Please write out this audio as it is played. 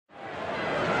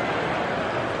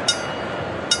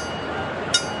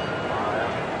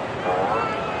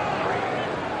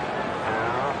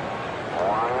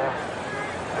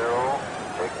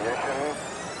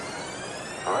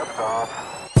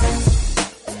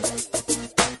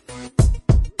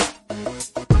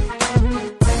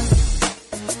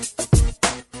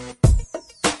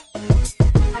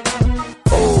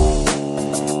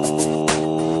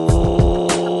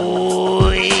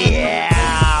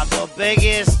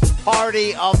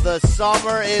party of the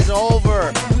summer is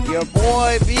over. Your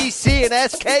boy BC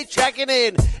and SK checking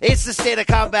in. It's the State of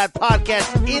Combat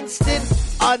Podcast Instant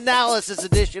Analysis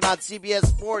Edition on CBS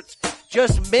Sports.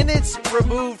 Just minutes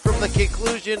removed from the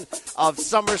conclusion of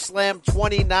SummerSlam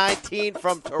 2019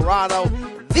 from Toronto.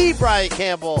 The Brian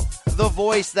Campbell, the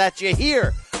voice that you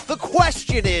hear. The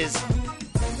question is,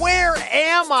 where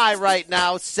am I right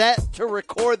now set to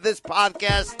record this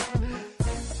podcast?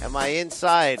 Am I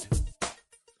inside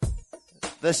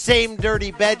the same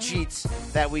dirty bed sheets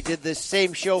that we did this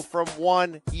same show from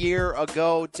 1 year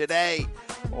ago today?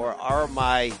 Or are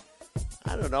my,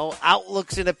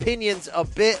 outlooks and opinions a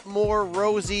bit more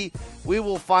rosy? We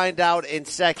will find out in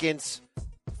seconds.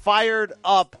 Fired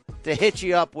up to hit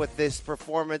you up with this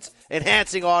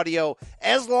performance-enhancing audio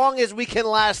as long as we can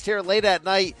last here late at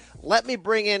night. Let me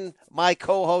bring in my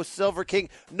co-host, Silver King.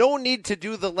 No need to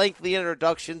do the lengthy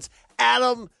introductions.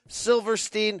 Adam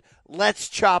Silverstein, let's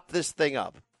chop this thing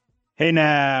up. Hey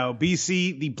now,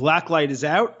 BC, the black light is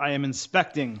out. I am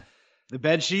inspecting the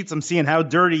bed sheets. I'm seeing how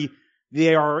dirty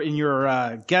they are in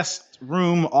your guest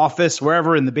room, office,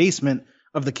 wherever in the basement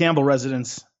of the Campbell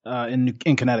residence in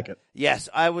Connecticut. Yes,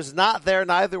 I was not there.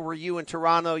 Neither were you in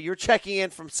Toronto. You're checking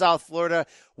in from South Florida.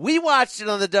 We watched it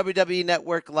on the WWE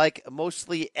Network like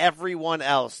mostly everyone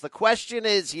else. The question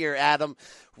is here, Adam,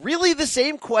 really the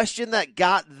same question that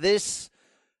got this,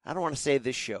 I don't want to say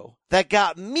this show, that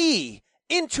got me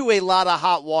into a lot of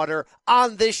hot water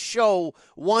on this show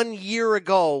 1 year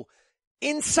ago,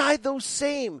 inside those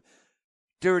same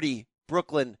dirty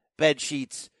Brooklyn bed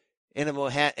sheets in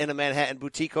a Manhattan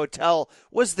boutique hotel,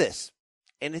 was this.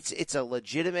 And it's a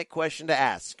legitimate question to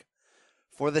ask.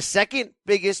 For the second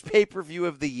biggest pay-per-view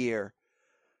of the year,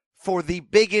 for the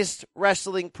biggest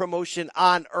wrestling promotion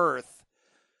on earth,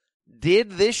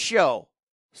 did this show,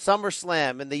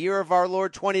 SummerSlam in the year of our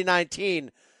Lord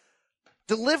 2019,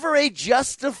 deliver a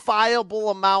justifiable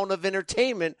amount of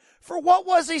entertainment for what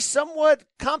was a somewhat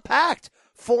compact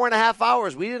 4.5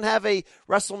 hours? We didn't have a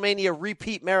WrestleMania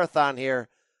repeat marathon here.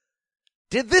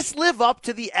 Did this live up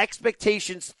to the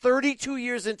expectations 32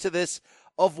 years into this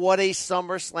of what a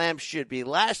SummerSlam should be?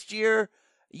 Last year,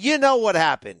 you know what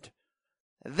happened.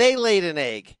 They laid an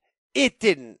egg. It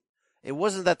didn't. It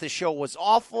wasn't that the show was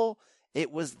awful.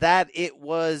 It was that it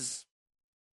was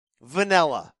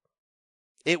vanilla.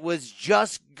 It was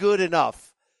just good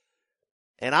enough.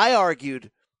 And I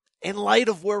argued, in light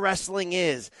of where wrestling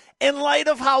is, in light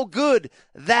of how good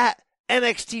that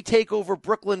NXT TakeOver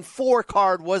Brooklyn 4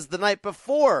 card was the night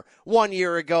before 1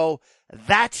 year ago,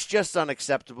 that's just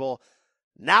unacceptable.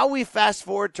 Now we fast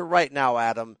forward to right now,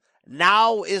 Adam.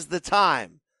 Now is the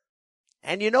time.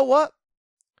 And you know what?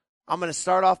 I'm going to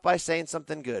start off by saying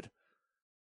something good.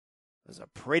 It was a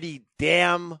pretty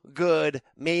damn good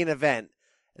main event.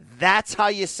 That's how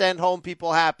you send home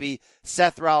people happy.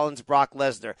 Seth Rollins, Brock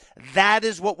Lesnar. That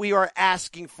is what we are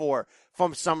asking for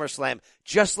from SummerSlam.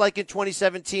 Just like in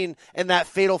 2017 and that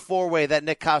fatal four-way that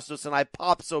Nick Costos and I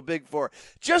popped so big for.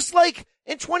 Just like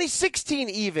in 2016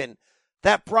 even,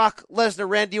 that Brock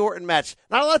Lesnar-Randy Orton match.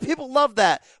 Not a lot of people love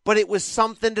that, but it was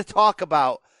something to talk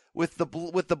about with the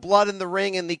blood in the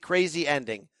ring and the crazy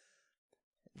ending.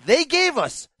 They gave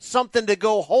us something to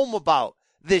go home about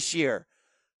this year.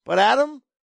 But Adam,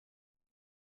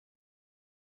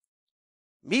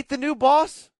 meet the new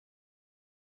boss.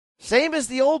 Same as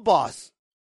the old boss.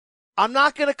 I'm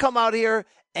not going to come out here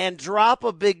and drop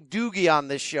a big doogie on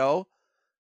this show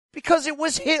because it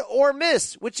was hit or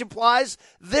miss, which implies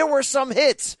there were some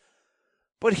hits.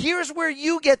 But here's where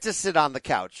you get to sit on the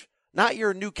couch, not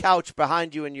your new couch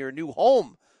behind you in your new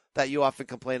home that you often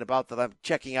complain about that I'm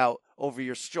checking out over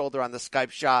your shoulder on the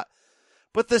Skype shot,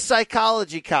 but the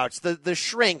psychology couch, the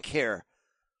shrink here.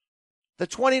 The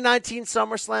 2019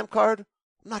 SummerSlam card,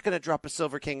 I'm not going to drop a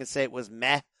Silver King and say it was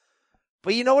meh.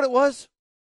 But you know what it was?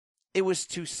 It was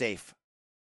too safe.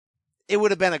 It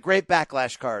would have been a great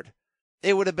Backlash card.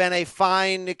 It would have been a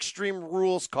fine Extreme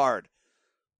Rules card.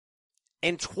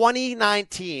 In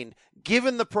 2019,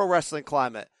 given the pro wrestling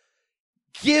climate,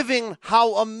 given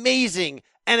how amazing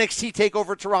NXT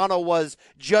TakeOver Toronto was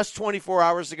just 24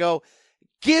 hours ago,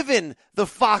 given the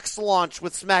Fox launch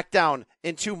with SmackDown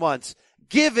in 2 months,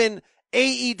 given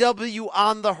AEW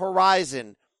on the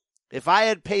horizon, if I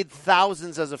had paid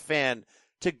thousands as a fan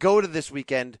to go to this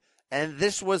weekend, and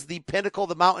this was the pinnacle,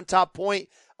 the mountaintop point,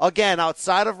 again,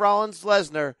 outside of Rollins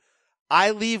Lesnar,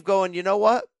 I leave going, you know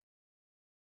what?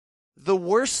 The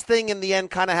worst thing in the end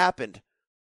kind of happened.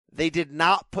 They did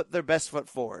not put their best foot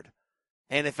forward.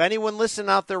 And if anyone listening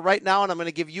out there right now, and I'm going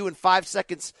to give you in 5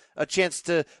 seconds a chance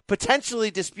to potentially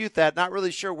dispute that, not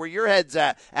really sure where your head's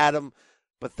at, Adam,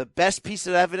 but the best piece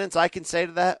of evidence I can say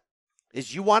to that,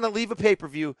 is you want to leave a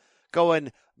pay-per-view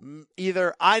going,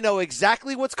 either I know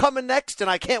exactly what's coming next and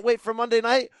I can't wait for Monday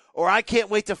night, or I can't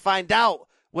wait to find out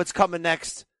what's coming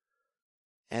next.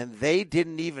 And they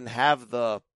didn't even have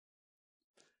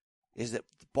is it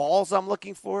balls I'm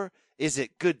looking for? Is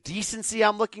it good decency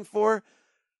I'm looking for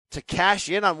to cash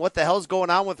in on what the hell's going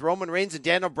on with Roman Reigns and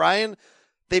Daniel Bryan?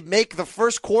 They make the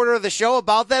first quarter of the show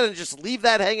about that and just leave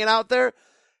that hanging out there.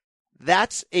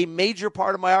 That's a major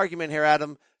part of my argument here,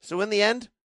 Adam. So in the end,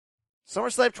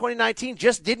 SummerSlam 2019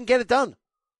 just didn't get it done.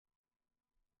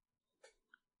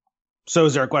 So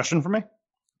is there a question for me?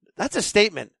 That's a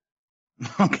statement.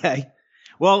 Okay.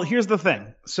 Well, here's the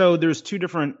thing. So there's two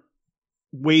different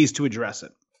ways to address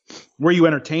it. Were you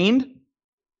entertained,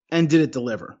 and did it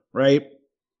deliver, right?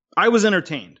 I was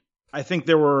entertained. I think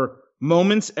there were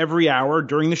moments every hour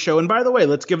during the show. And by the way,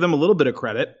 let's give them a little bit of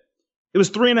credit. It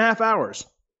was 3.5 hours.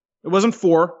 It wasn't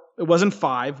 4. It wasn't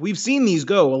 5. We've seen these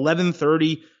go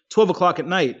 11:30, 12 o'clock at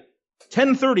night.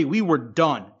 10:30, we were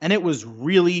done. And it was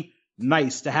really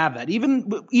nice to have that. Even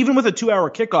with a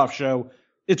 2-hour kickoff show,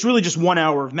 it's really just 1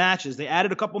 hour of matches. They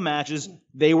added a couple matches.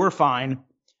 They were fine.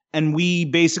 And we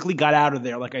basically got out of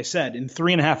there, like I said, in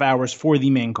 3.5 hours for the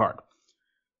main card.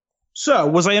 So,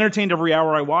 was I entertained every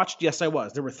hour I watched? Yes, I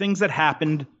was. There were things that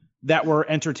happened that were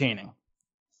entertaining.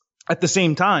 At the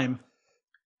same time,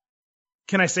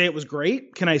 can I say it was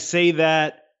great? Can I say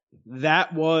that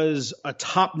was a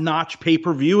top-notch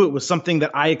pay-per-view? It was something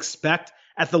that I expect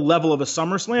at the level of a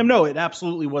SummerSlam? No, it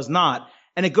absolutely was not.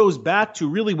 And it goes back to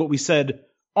really what we said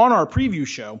on our preview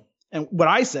show, and what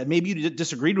I said, maybe you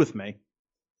disagreed with me.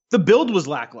 The build was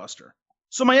lackluster.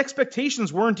 So my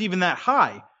expectations weren't even that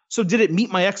high. So did it meet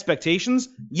my expectations?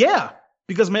 Yeah,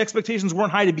 because my expectations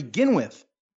weren't high to begin with.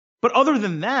 But other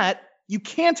than that, you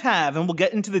can't have, and we'll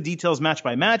get into the details match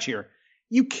by match here,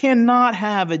 you cannot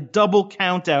have a double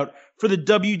count out for the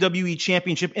WWE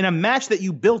Championship in a match that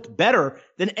you built better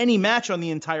than any match on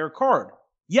the entire card.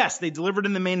 Yes, they delivered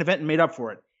in the main event and made up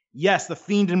for it. Yes, the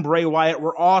Fiend and Bray Wyatt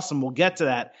were awesome. We'll get to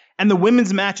that. And the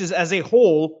women's matches as a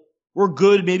whole were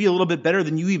good, maybe a little bit better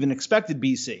than you even expected,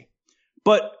 BC.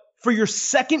 But for your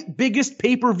second biggest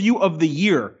pay-per-view of the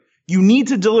year, you need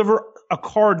to deliver a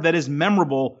card that is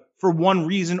memorable for one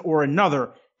reason or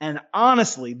another. And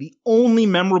honestly, the only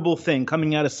memorable thing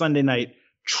coming out of Sunday night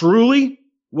truly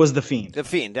was The Fiend. The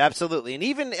Fiend, absolutely. And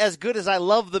even as good as I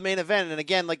love the main event, and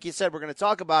again, like you said, we're going to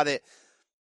talk about it,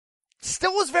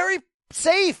 still was very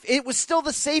safe. It was still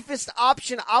the safest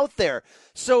option out there.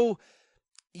 So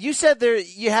you said there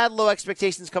you had low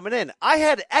expectations coming in. I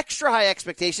had extra high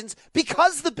expectations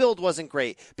because the build wasn't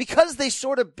great, because they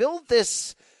sort of build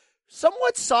this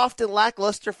somewhat soft and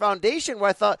lackluster foundation where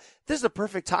I thought this is the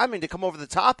perfect timing to come over the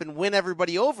top and win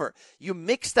everybody over. You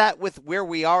mix that with where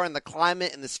we are in the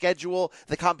climate and the schedule,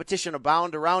 the competition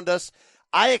abound around us.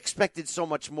 I expected so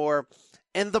much more.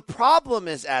 And the problem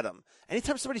is, Adam,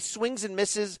 anytime somebody swings and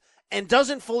misses and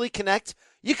doesn't fully connect,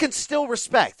 you can still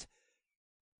respect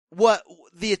what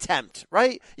the attempt,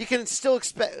 right? You can still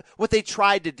expect what they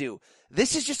tried to do.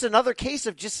 This is just another case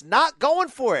of just not going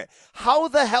for it. How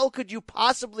the hell could you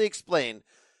possibly explain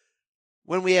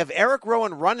when we have Eric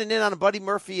Rowan running in on Buddy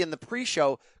Murphy in the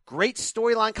pre-show, great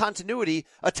storyline continuity,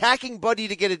 attacking Buddy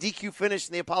to get a DQ finish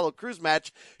in the Apollo Crews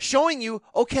match, showing you,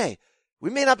 okay, we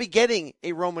may not be getting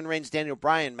a Roman Reigns-Daniel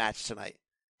Bryan match tonight.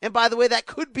 And by the way, that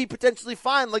could be potentially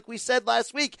fine, like we said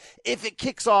last week, if it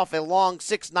kicks off a long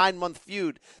 6-9 month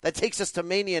feud that takes us to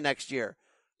Mania next year.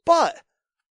 But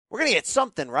we're going to get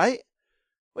something, right?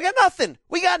 We got nothing.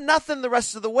 We got nothing the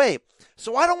rest of the way.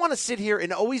 So I don't want to sit here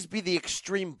and always be the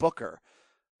extreme booker.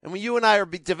 And when you and I are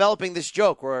developing this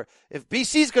joke where if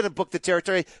BC's going to book the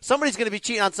territory, somebody's going to be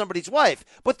cheating on somebody's wife.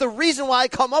 But the reason why I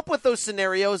come up with those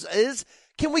scenarios is,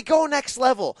 can we go next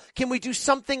level? Can we do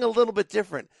something a little bit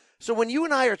different? So when you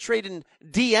and I are trading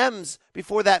DMs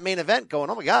before that main event going,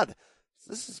 oh my God,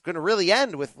 this is going to really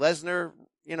end with Lesnar,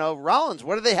 Rollins.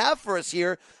 What do they have for us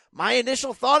here? My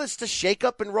initial thought is to shake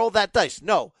up and roll that dice.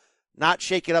 No, not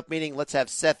shake it up, meaning let's have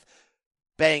Seth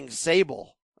bang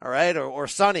Sable, all right, or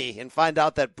Sonny and find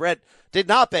out that Brett did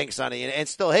not bang Sonny and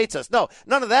still hates us. No,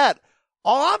 none of that.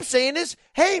 All I'm saying is,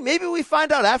 hey, maybe we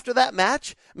find out after that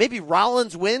match, maybe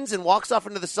Rollins wins and walks off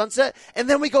into the sunset, and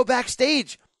then we go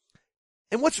backstage.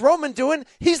 And what's Roman doing?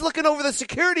 He's looking over the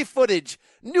security footage.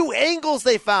 New angles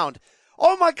they found.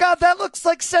 Oh my God, that looks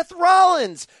like Seth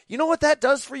Rollins. You know what that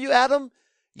does for you, Adam?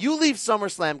 You leave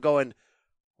SummerSlam going,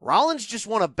 Rollins just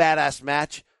won a badass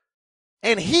match,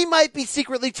 and he might be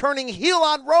secretly turning heel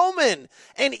on Roman.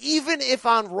 And even if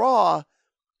on Raw,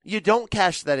 you don't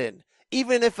cash that in.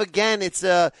 Even if, again, it's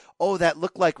that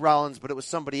looked like Rollins, but it was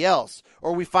somebody else.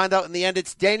 Or we find out in the end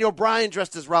it's Daniel Bryan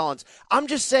dressed as Rollins. I'm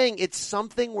just saying it's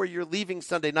something where you're leaving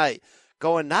Sunday night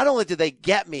going, not only did they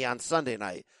get me on Sunday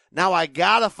night, now I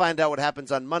got to find out what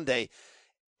happens on Monday.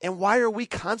 And why are we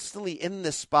constantly in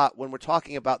this spot when we're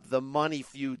talking about the money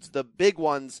feuds, the big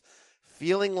ones,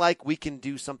 feeling like we can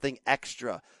do something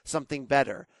extra, something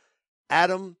better?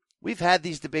 Adam, we've had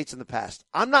these debates in the past.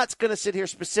 I'm not going to sit here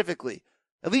specifically,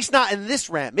 at least not in this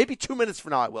rant. Maybe 2 minutes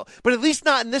from now I will, but at least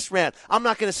not in this rant. I'm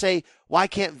not going to say, why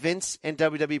can't Vince and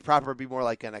WWE proper be more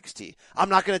like NXT? I'm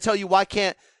not going to tell you, why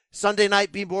can't Sunday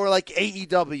night be more like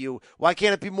AEW? Why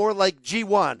can't it be more like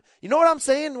G1? You know what I'm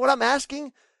saying? What I'm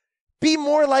asking? Be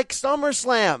more like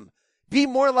SummerSlam. Be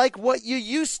more like what you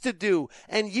used to do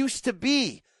and used to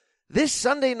be. This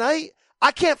Sunday night,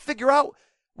 I can't figure out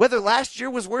whether last year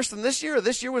was worse than this year or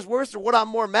this year was worse or what I'm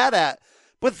more mad at.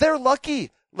 But they're lucky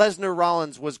Lesnar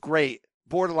Rollins was great,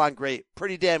 borderline great,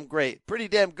 pretty damn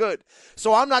good.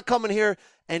 So I'm not coming here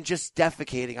and just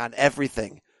defecating on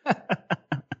everything.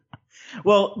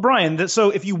 Well, Brian, so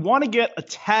if you want to get a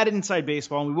tad inside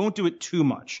baseball, and we won't do it too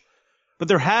much, but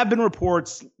there have been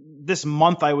reports this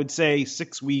month, I would say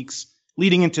 6 weeks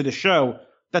leading into the show,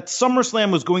 that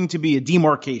SummerSlam was going to be a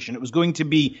demarcation. It was going to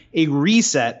be a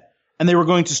reset, and they were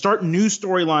going to start new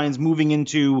storylines moving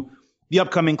into the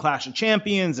upcoming Clash of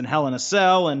Champions and Hell in a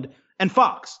Cell and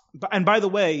Fox. And by the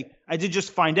way, I did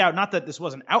just find out, not that this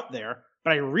wasn't out there,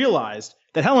 but I realized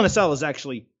that Hell in a Cell is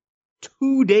actually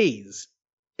 2 days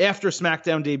after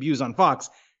SmackDown debuts on Fox.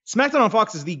 SmackDown on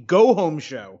Fox is the go-home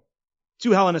show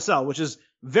to Hell in a Cell, which is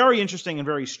very interesting and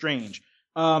very strange.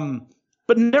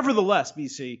 But nevertheless,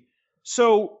 BC,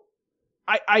 so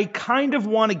I kind of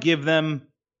want to give them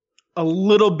a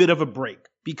little bit of a break,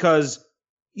 because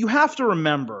you have to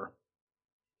remember,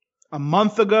 a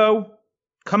month ago,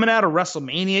 coming out of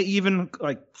WrestleMania, even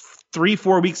like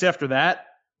 3-4 weeks after that,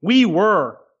 we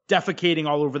were defecating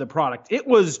all over the product. It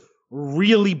was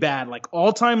really bad, like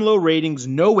all-time low ratings,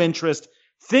 no interest.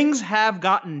 Things have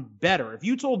gotten better. If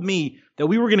you told me that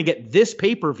we were going to get this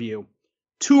pay-per-view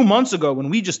 2 months ago when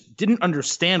we just didn't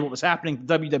understand what was happening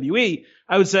to WWE,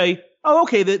 I would say, oh,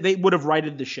 okay, they would have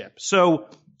righted the ship. So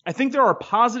I think there are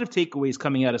positive takeaways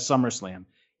coming out of SummerSlam,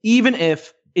 even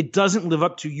if it doesn't live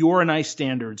up to your and I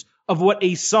standards of what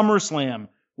a SummerSlam,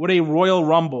 what a Royal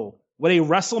Rumble, what a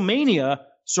WrestleMania,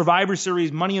 Survivor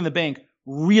Series, Money in the Bank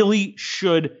really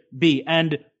should be.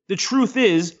 And the truth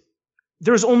is,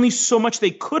 there's only so much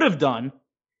they could have done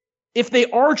if they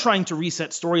are trying to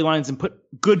reset storylines and put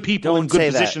good people in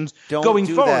good positions going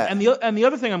forward. And the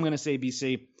other thing I'm going to say,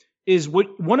 BC, is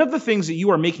one of the things that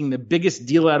you are making the biggest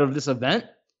deal out of this event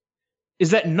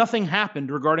is that nothing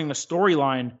happened regarding a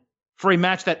storyline for a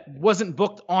match that wasn't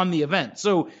booked on the event.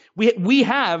 So we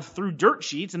have, through dirt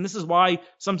sheets, and this is why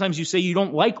sometimes you say you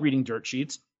don't like reading dirt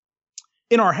sheets,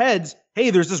 in our heads, hey,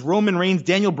 there's this Roman Reigns,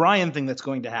 Daniel Bryan thing that's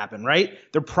going to happen, right?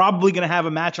 They're probably going to have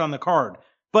a match on the card.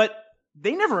 But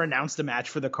they never announced a match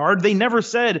for the card. They never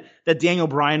said that Daniel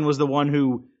Bryan was the one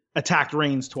who attacked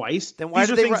Reigns twice. Then why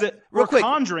These are did things they that we're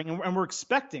conjuring and we're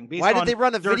expecting based why on did they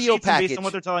run a video package based on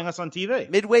what they're telling us on TV?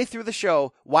 Midway through the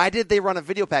show, why did they run a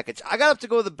video package? I got up to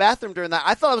go to the bathroom during that.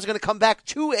 I thought I was going to come back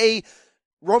to a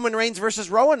Roman Reigns versus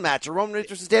Rowan match, or Roman Reigns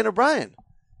versus Daniel Bryan.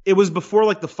 It was before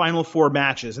like the final 4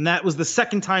 matches, and that was the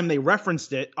second time they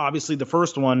referenced it. Obviously, the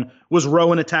first one was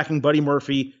Rowan attacking Buddy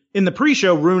Murphy in the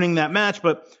pre-show, ruining that match,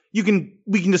 but we can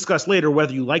discuss later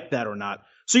whether you like that or not.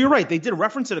 So you're right, they did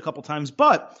reference it a couple times,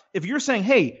 but if you're saying,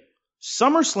 hey,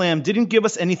 SummerSlam didn't give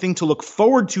us anything to look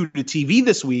forward to TV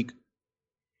this week,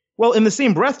 well, in the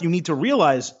same breath, you need to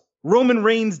realize Roman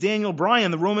Reigns, Daniel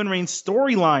Bryan, the Roman Reigns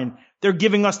storyline, they're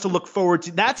giving us to look forward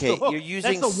to. That's the hook. You're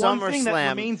using That's the SummerSlam. one thing that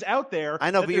remains out there.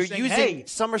 I know, but you're saying, using hey,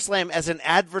 SummerSlam as an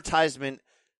advertisement.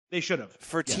 They should have.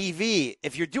 For TV.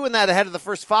 If you're doing that ahead of the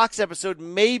first Fox episode,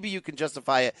 maybe you can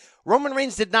justify it. Roman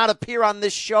Reigns did not appear on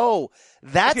this show.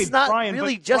 That's not Brian,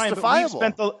 really but, justifiable.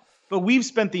 Brian, but we've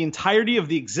spent the entirety of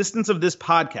the existence of this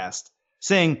podcast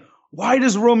saying, why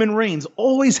does Roman Reigns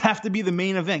always have to be the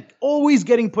main event? Always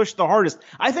getting pushed the hardest.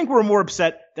 I think we're more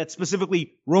upset that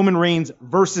specifically Roman Reigns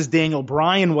versus Daniel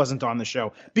Bryan wasn't on the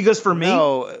show. Because for me,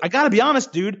 I got to be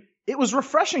honest, dude, it was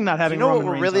refreshing not having Roman Reigns on the show. You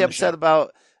know what we're really upset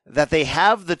about? That they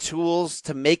have the tools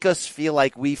to make us feel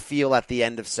like we feel at the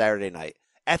end of Saturday night,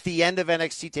 at the end of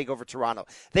NXT TakeOver Toronto.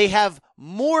 They have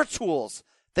more tools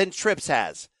than Trips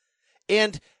has.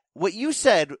 And what you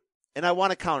said, and I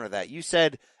want to counter that, you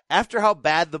said after how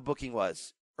bad the booking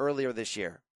was earlier this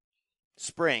year,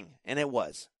 spring, and it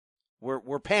was, we're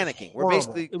panicking.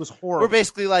 It was horrible. We're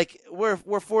basically like, we're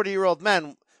 40-year-old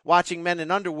men. watching men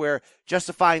in underwear,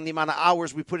 justifying the amount of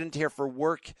hours we put into here for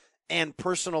work and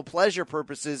personal pleasure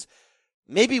purposes.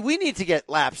 Maybe we need to get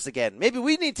lapsed again. Maybe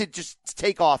we need to just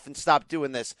take off and stop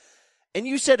doing this. And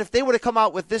you said if they would have come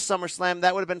out with this SummerSlam,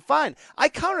 that would have been fine. I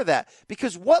counter that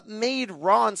because what made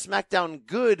Raw and SmackDown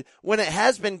good when it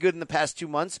has been good in the past 2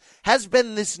 months has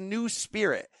been this new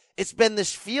spirit. It's been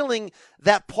this feeling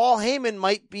that Paul Heyman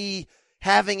might be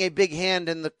having a big hand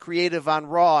in the creative on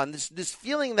Raw, and this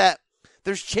feeling that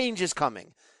there's changes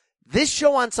coming. This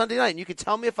show on Sunday night, and you can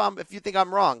tell me if you think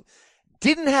I'm wrong,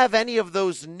 didn't have any of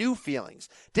those new feelings,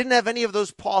 didn't have any of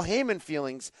those Paul Heyman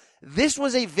feelings. This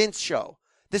was a Vince show.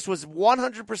 This was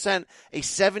 100% a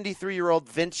 73-year-old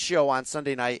Vince show on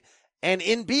Sunday night. And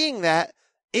in being that,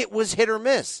 it was hit or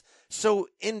miss. So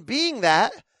in being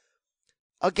that,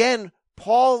 again,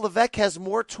 Paul Levesque has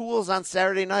more tools on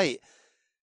Saturday night.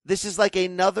 This is like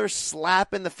another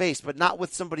slap in the face, but not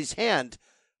with somebody's hand.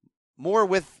 More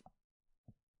with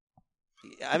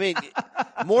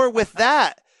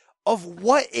that of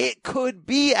what it could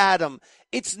be, Adam.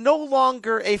 It's no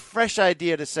longer a fresh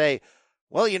idea to say,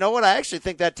 well, you know what? I actually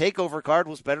think that TakeOver card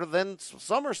was better than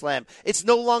SummerSlam. It's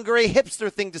no longer a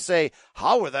hipster thing to say,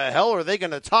 how the hell are they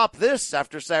going to top this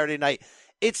after Saturday night?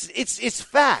 It's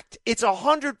fact. It's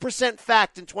 100%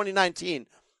 fact in 2019.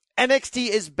 NXT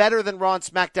is better than Raw and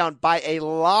SmackDown by a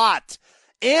lot.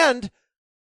 And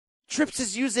Trips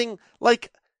is using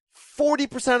like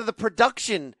 40% of the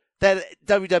production that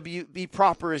WWE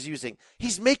proper is using.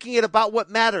 He's making it about what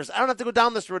matters. I don't have to go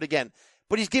down this road again,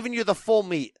 but he's giving you the full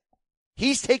meat.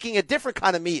 He's taking a different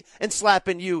kind of meat and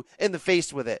slapping you in the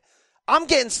face with it. I'm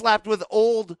getting slapped with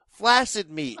old, flaccid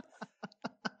meat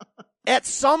at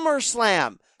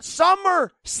SummerSlam.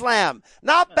 SummerSlam,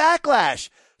 not Backlash.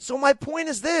 So my point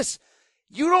is this.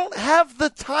 You don't have the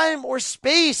time or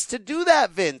space to do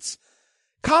that, Vince.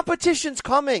 Competition's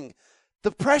coming.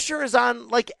 The pressure is on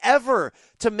like ever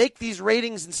to make these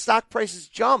ratings and stock prices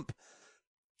jump.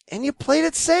 And you played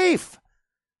it safe.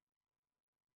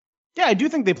 Yeah, I do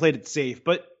think they played it safe,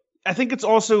 but I think it's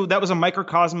also that was a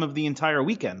microcosm of the entire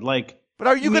weekend. Like, but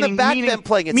are you going to back them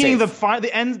playing it meaning safe?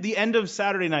 Meaning the end of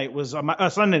Saturday night was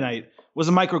Sunday night was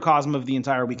a microcosm of the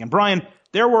entire weekend. Brian,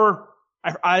 there were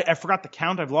I forgot the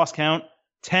count. I've lost count.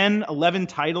 10, 11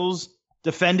 titles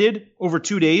defended over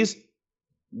 2 days.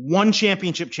 One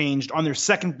championship changed on their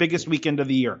second biggest weekend of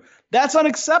the year. That's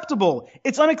unacceptable.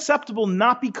 It's unacceptable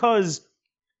not because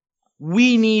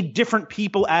we need different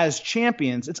people as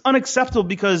champions. It's unacceptable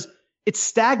because it's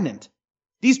stagnant.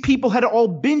 These people had all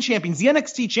been champions. The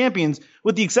NXT champions,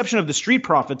 with the exception of the Street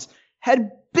Profits,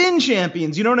 had been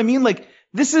champions. You know what I mean? Like,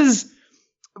 this is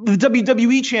the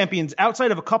WWE champions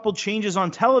outside of a couple changes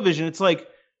on television. It's like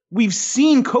we've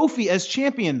seen Kofi as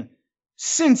champion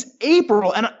since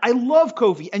April. And I love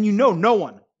Kofi. And you know, no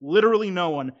one, literally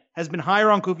no one, has been higher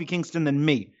on Kofi Kingston than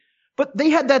me. But they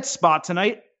had that spot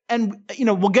tonight. And, you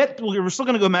know, we're still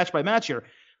going to go match by match here.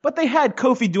 But they had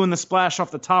Kofi doing the splash off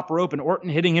the top rope and Orton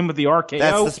hitting him with the RKO.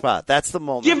 That's the spot. That's the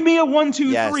moment. Give me a 1,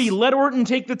 2, 3. Let Orton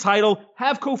take the title.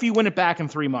 Have Kofi win it back in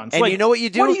 3 months. And you know what you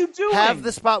do? What are you doing? Have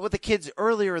the spot with the kids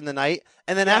earlier in the night.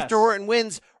 And then after Orton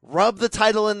wins, rub the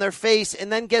title in their face. And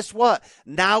then guess what?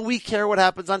 Now we care what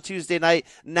happens on Tuesday night.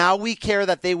 Now we care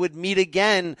that they would meet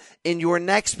again in your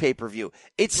next pay-per-view.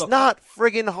 It's not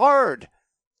friggin' hard.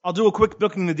 I'll do a quick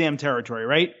booking the damn territory,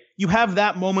 right? You have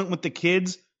that moment with the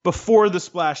kids before the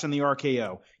splash and the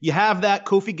RKO. You have that.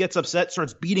 Kofi gets upset,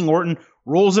 starts beating Orton,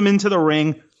 rolls him into the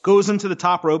ring, goes into the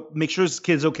top rope, makes sure his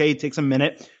kid's okay, takes a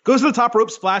minute, goes to the top rope,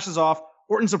 splashes off.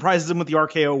 Orton surprises him with the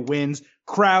RKO, wins.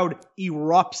 Crowd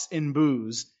erupts in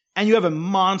boos. And you have a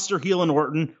monster heel in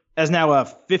Orton as now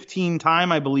a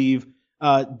 15-time, I believe,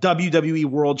 WWE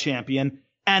World Champion.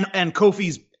 And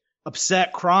Kofi's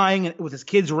upset, crying with his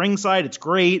kids ringside. It's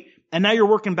great. And now you're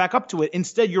working back up to it.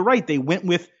 Instead, you're right. They went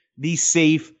with the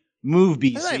safe move,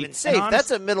 BC. That's not even safe. That's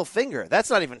a middle finger. That's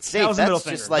not even safe. That That's was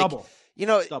just finger. like, Double. You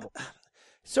know, Double.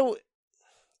 So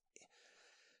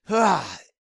I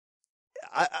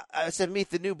said meet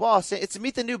the new boss. It's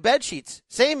meet the new bed sheets.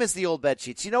 Same as the old bed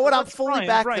sheets. You know what? I'm fully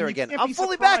back there again. I'm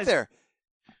fully back there.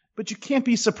 But you can't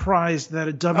be surprised that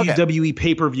a WWE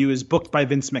pay-per-view is booked by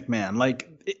Vince McMahon. Like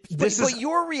but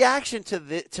your reaction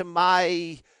to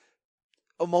my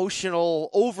emotional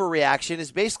overreaction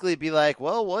is basically be like,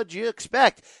 well, what'd you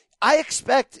expect? I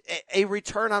expect a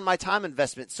return on my time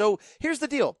investment. So here's the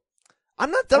deal. I'm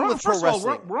not done with pro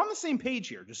wrestling. We're on the same page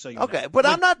here, just so you know. Okay, but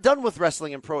I'm not done with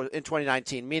wrestling in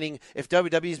 2019, meaning if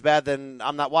WWE is bad, then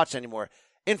I'm not watching anymore.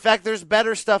 In fact, there's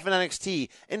better stuff in NXT.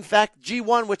 In fact,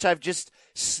 G1, which I've just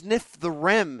sniffed the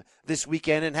rim this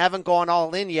weekend and haven't gone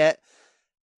all in yet,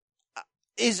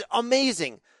 is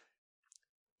amazing.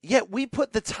 Yet we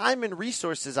put the time and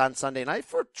resources on Sunday night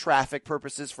for traffic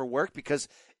purposes for work, because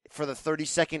for the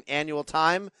 32nd annual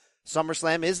time,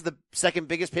 SummerSlam is the second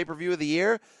biggest pay-per-view of the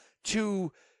year.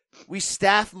 We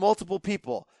staff multiple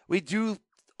people. We do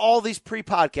all these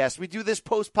pre-podcasts. We do this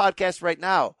post-podcast right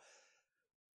now.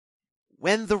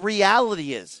 When the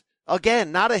reality is,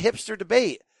 again, not a hipster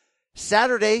debate,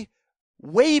 Saturday,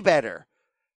 way better.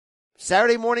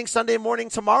 Saturday morning, Sunday morning,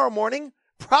 tomorrow morning,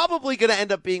 probably going to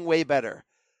end up being way better.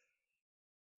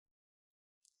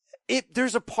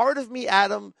 There's a part of me,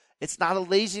 Adam, it's not a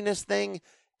laziness thing.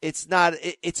 It's a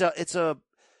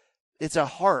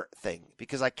heart thing,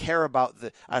 because I care about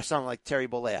I sound like Terry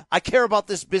Bollea. I care about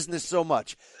this business so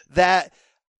much that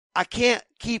I can't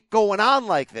keep going on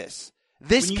like this.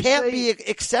 This can't be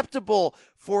acceptable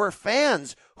for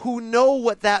fans who know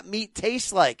what that meat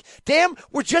tastes like. Damn,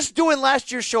 we're just doing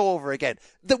last year's show over again.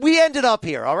 We ended up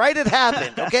here, all right? It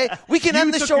happened, okay? We can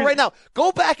end the show right now.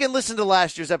 Go back and listen to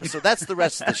last year's episode. That's the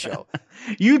rest of the show.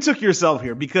 You took yourself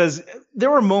here, because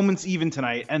there were moments even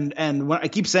tonight, and when I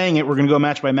keep saying it, we're going to go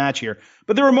match by match here,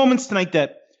 but there were moments tonight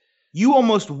that you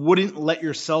almost wouldn't let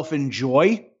yourself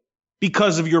enjoy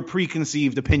because of your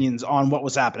preconceived opinions on what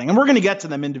was happening. And we're going to get to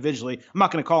them individually. I'm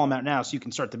not going to call them out now so you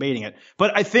can start debating it.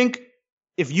 But I think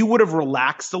if you would have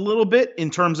relaxed a little bit in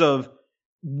terms of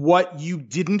what you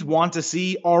didn't want to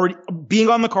see already being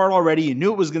on the card already, you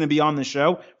knew it was going to be on the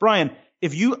show. Brian,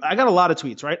 I got a lot of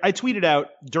tweets, right? I tweeted out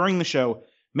during the show,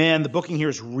 man, the booking here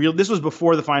is real. This was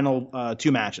before the final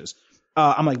two matches.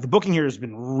 I'm like, the booking here has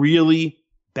been really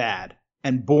bad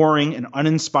and boring and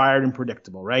uninspired and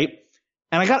predictable, right?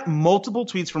 And I got multiple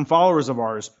tweets from followers of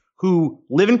ours who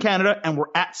live in Canada and were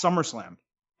at SummerSlam. And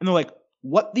they're like,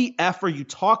 what the F are you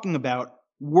talking about?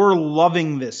 We're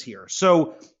loving this here.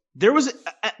 So there was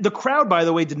the crowd, by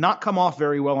the way, did not come off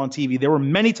very well on TV. There were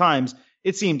many times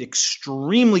it seemed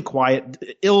extremely quiet,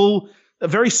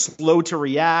 very slow to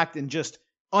react, and just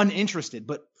uninterested.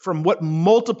 But from what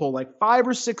multiple, like 5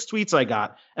 or 6 tweets I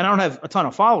got, and I don't have a ton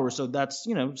of followers, so that's,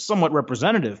 somewhat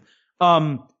representative.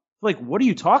 Like, what are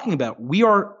you talking about? We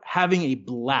are having a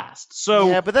blast. So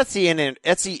yeah, but that's the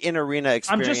in-arena experience.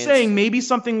 I'm just saying, maybe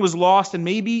something was lost, and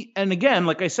and again,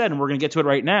 like I said, and we're going to get to it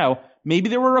right now, maybe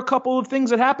there were a couple of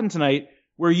things that happened tonight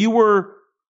where you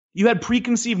had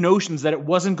preconceived notions that it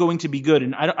wasn't going to be good,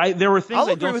 and there were things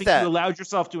I don't think you allowed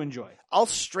yourself to enjoy. I'll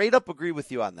straight up agree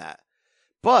with you on that.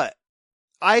 But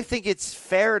I think it's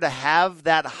fair to have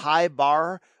that high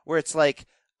bar where it's like,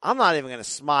 I'm not even going to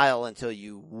smile until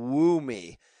you woo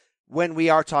me when we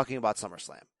are talking about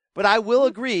SummerSlam. But I will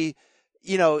agree,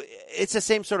 it's the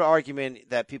same sort of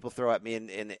argument that people throw at me,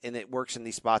 and it works in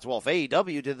these spots. Well, if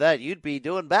AEW did that, you'd be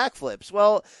doing backflips.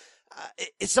 Well,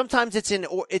 sometimes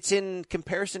it's in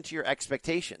comparison to your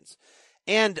expectations.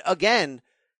 And again,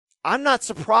 I'm not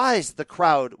surprised the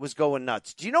crowd was going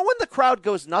nuts. Do you know when the crowd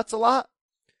goes nuts a lot?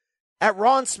 At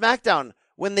Raw and SmackDown,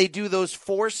 when they do those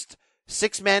forced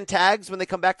 6-man tags when they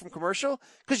come back from commercial,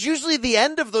 because usually the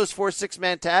end of those 4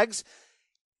 6-man tags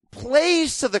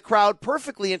plays to the crowd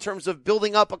perfectly in terms of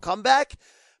building up a comeback.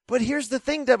 But here's the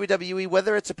thing, WWE,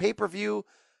 whether it's a pay-per-view,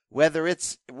 whether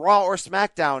it's Raw or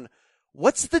SmackDown,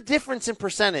 what's the difference in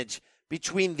percentage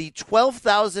between the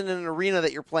 12,000 in an arena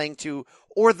that you're playing to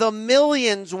or the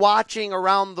millions watching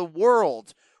around the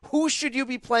world? Who should you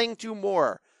be playing to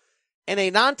more? In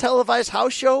a non-televised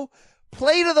house show,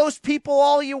 play to those people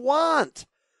all you want,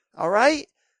 all right?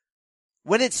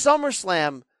 When it's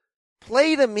SummerSlam,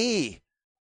 play to me.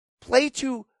 Play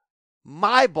to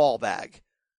my ball bag.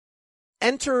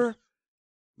 Enter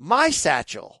my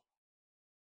satchel,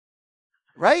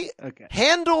 right? Okay.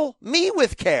 Handle me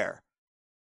with care,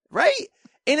 right?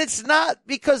 And it's not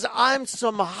because I'm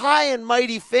some high and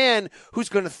mighty fan who's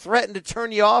going to threaten to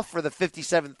turn you off for the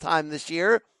 57th time this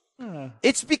year.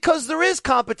 It's because there is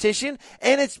competition,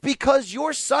 and it's because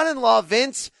your son-in-law,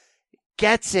 Vince,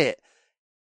 gets it.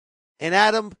 And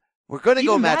Adam, we're going to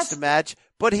go match to match,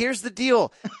 but here's the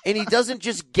deal. And he doesn't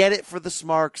just get it for the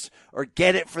Smarks or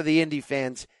get it for the indie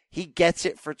fans. He gets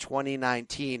it for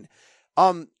 2019.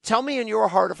 Tell me in your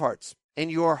heart of hearts,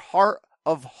 in your heart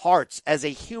of hearts as a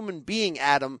human being,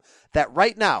 Adam, that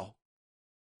right now,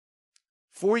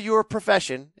 for your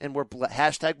profession, and we're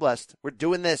hashtag blessed, we're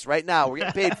doing this right now, we're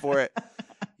getting paid for it,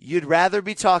 you'd rather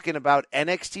be talking about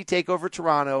NXT TakeOver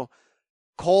Toronto,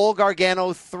 Cole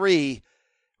Gargano 3,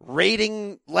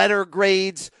 rating letter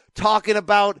grades, talking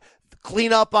about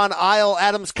cleanup on Isle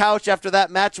Adam's couch after that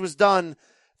match was done,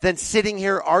 than sitting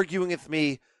here arguing with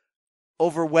me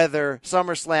over whether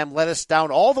SummerSlam let us down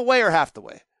all the way or half the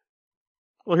way.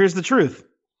 Well, here's the truth.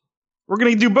 We're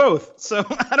going to do both. So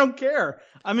I don't care.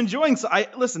 I'm enjoying.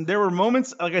 Listen, there were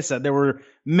moments, like I said, there were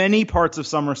many parts of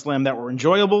SummerSlam that were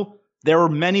enjoyable. There were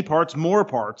many more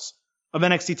parts of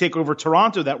NXT TakeOver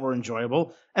Toronto that were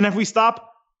enjoyable. And if we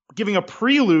stop giving a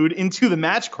prelude into the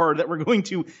match card that we're going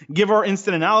to give our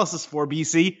instant analysis for,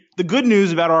 BC, the good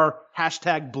news about our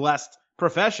 #blessed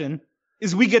profession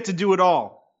is we get to do it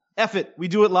all. F it. We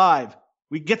do it live.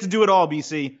 We get to do it all,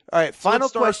 BC. All right, final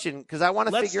question, because I want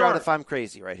to figure out if I'm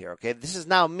crazy right here, okay? This is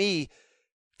now me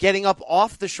getting up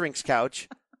off the shrink's couch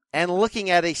and looking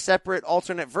at a separate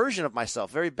alternate version of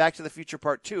myself. Very Back to the Future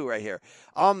Part 2 right here.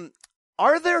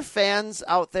 Are there fans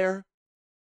out there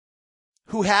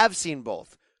who have seen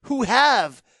both, who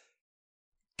have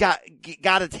got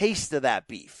a taste of that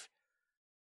beef,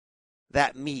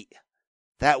 that meat,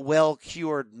 that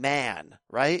well-cured man,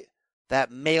 right?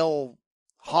 That male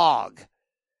hog,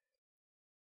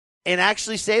 and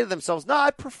actually say to themselves, no,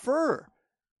 I prefer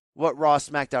what Raw,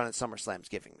 SmackDown, and SummerSlam's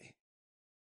giving me?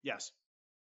 Yes.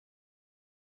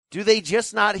 Do they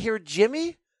just not hear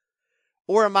Jimmy?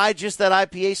 Or am I just that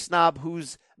IPA snob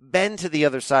who's been to the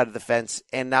other side of the fence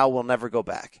and now will never go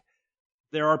back?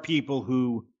 There are people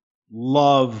who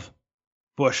love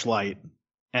Busch Light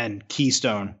and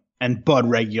Keystone and Bud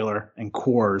Regular and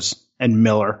Coors and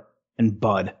Miller and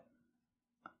Bud.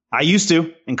 I used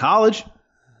to in college.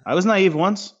 I was naive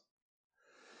once.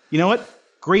 You know what?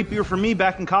 Great beer for me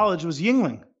back in college was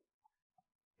Yuengling.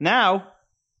 Now,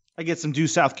 I get some Due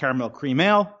South Caramel Cream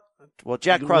Ale. Well,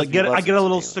 Jack Crosby I get a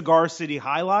little Cigar City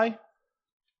High Life.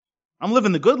 I'm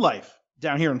living the good life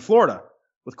down here in Florida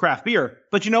with craft beer.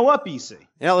 But you know what, BC?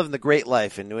 You're not living the great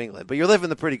life in New England, but you're living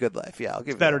the pretty good life. Yeah, I'll give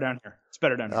you that. Better down here. It's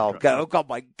better down here. Oh, God. Oh,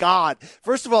 my God.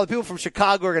 First of all, the people from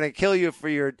Chicago are going to kill you for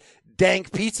your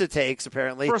dank pizza takes,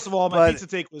 apparently. First of all, my pizza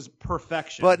take was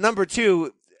perfection. But number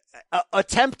two,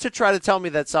 attempt to try to tell me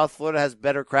that South Florida has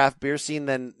better craft beer scene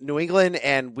than New England,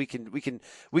 and we can.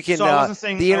 So I wasn't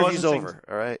saying the interview's over.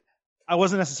 All right. I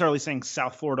wasn't necessarily saying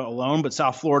South Florida alone, but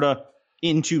South Florida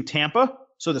into Tampa,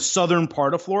 so the southern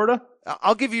part of Florida.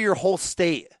 I'll give you your whole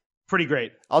state. Pretty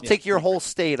great. I'll take your whole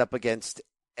state up against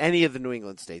any of the New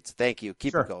England states. Thank you.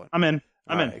 Keep it going. I'm in.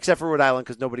 Except for Rhode Island,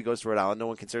 because nobody goes to Rhode Island. No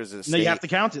one considers it a state. No, you have to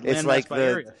count it. It's like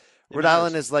Rhode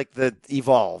Island is like the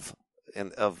evolve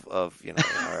of All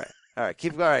right.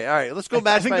 Keep going. All right. Let's go match by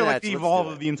match. I think they're like the evolve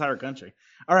of the entire country.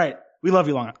 All right. We love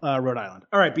you, Rhode Island.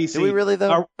 All right, BC. Do we really,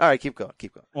 though? All right, keep going.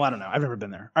 Well, I don't know. I've never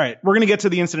been there. All right, we're going to get to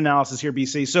the instant analysis here,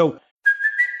 BC. So,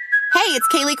 hey, it's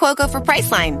Kaylee Cuoco for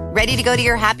Priceline. Ready to go to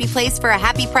your happy place for a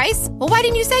happy price? Well, why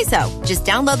didn't you say so? Just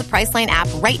download the Priceline app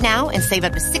right now and save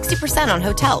up to 60% on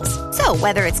hotels. So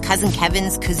whether it's Cousin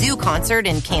Kevin's Kazoo Concert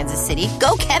in Kansas City,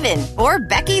 go Kevin, or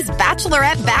Becky's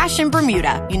Bachelorette Bash in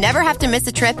Bermuda, you never have to miss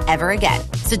a trip ever again.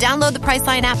 So download the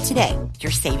Priceline app today.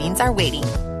 Your savings are waiting.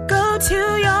 Go to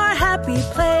your happy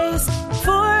place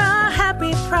for a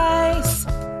happy price.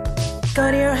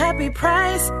 Go to your happy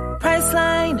price,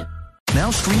 Priceline.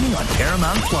 Now streaming on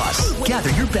Paramount Plus. Gather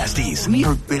your besties. We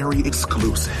are very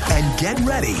exclusive. And get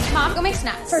ready. Mom, go make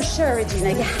snacks. For sure,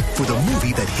 Regina, yeah. For the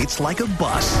movie that hits like a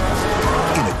bus.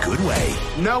 In a good way.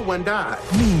 No one died.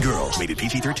 Mean Girls. Rated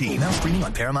PG-13. Now streaming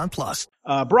on Paramount Plus.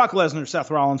 Brock Lesnar,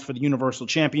 Seth Rollins for the Universal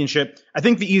Championship. I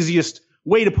think the easiest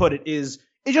way to put it is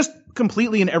it just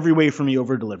completely in every way for me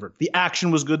over-delivered. The action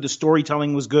was good. The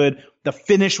storytelling was good. The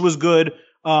finish was good.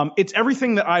 It's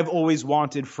everything that I've always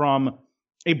wanted from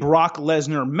a Brock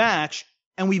Lesnar match,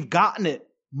 and we've gotten it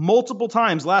multiple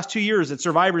times last 2 years at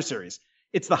Survivor Series.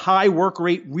 It's the high work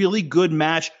rate, really good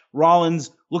match.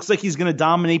 Rollins looks like he's going to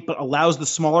dominate, but allows the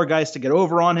smaller guys to get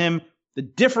over on him. The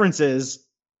difference is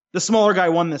the smaller guy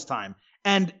won this time.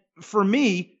 And for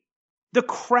me, the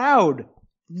crowd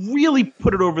really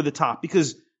put it over the top,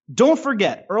 because don't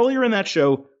forget, earlier in that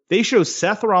show, they show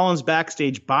Seth Rollins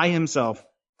backstage by himself.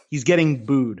 He's getting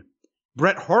booed.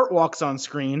 Bret Hart walks on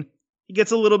screen. He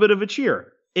gets a little bit of a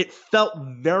cheer. It felt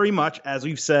very much, as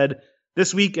we've said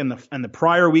this week and the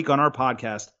prior week on our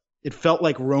podcast, it felt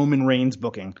like Roman Reigns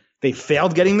booking. They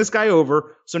failed getting this guy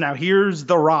over, so now here's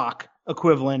The Rock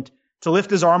equivalent to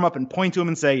lift his arm up and point to him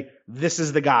and say, this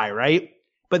is the guy, right?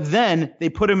 But then they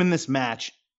put him in this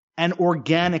match, and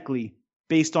organically,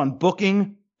 based on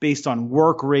booking, based on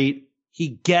work rate, he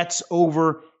gets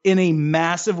over in a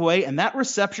massive way. And that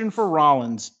reception for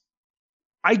Rollins,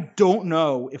 I don't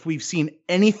know if we've seen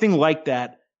anything like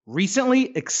that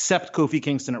recently except Kofi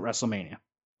Kingston at WrestleMania.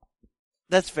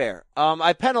 That's fair.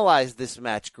 I penalized this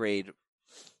match grade.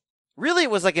 Really,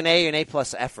 it was like an A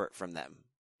plus effort from them.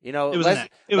 You know, Lesnar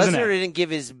didn't give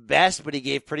his best, but he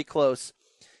gave pretty close.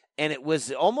 And it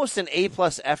was almost an A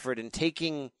plus effort in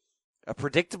taking a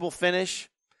predictable finish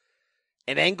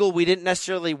an angle we didn't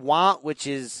necessarily want, which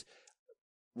is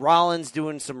Rollins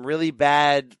doing some really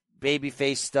bad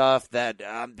babyface stuff that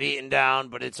I'm beaten down,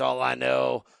 but it's all I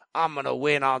know. I'm going to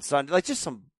win on Sunday. Like, just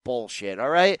some bullshit, all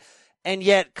right? And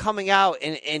yet coming out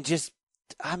and just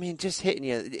hitting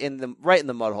you right in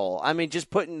the mud hole. I mean, just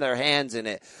putting their hands in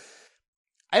it.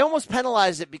 I almost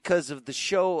penalized it because of the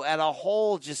show at a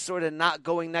whole just sort of not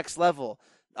going next level.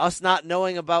 Us not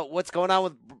knowing about what's going on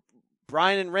with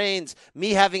Bryan and Reigns,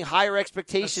 me having higher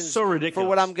expectations so ridiculous for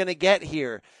what I'm going to get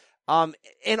here.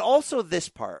 And also this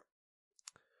part.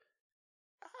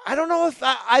 I don't know if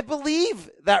I believe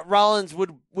that Rollins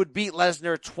would beat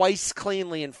Lesnar twice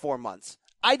cleanly in 4 months.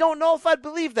 I don't know if I'd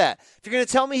believe that. If you're going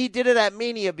to tell me he did it at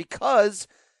Mania because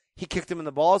he kicked him in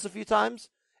the balls a few times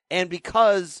and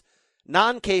because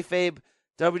non-kayfabe,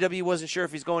 WWE wasn't sure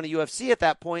if he's going to UFC at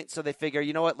that point, so they figure,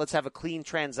 you know what, let's have a clean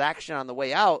transaction on the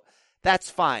way out. That's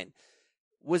fine.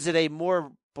 Was it a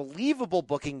more believable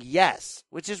booking? Yes,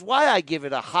 which is why I give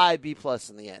it a high B+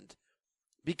 in the end.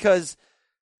 Because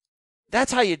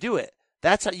that's how you do it.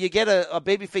 That's how you get a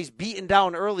babyface beaten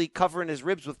down early, covering his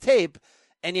ribs with tape,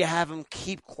 and you have him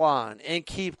keep clawing and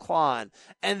keep clawing.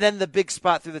 And then the big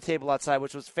spot through the table outside,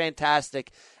 which was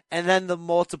fantastic. And then the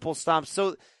multiple stomps.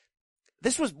 So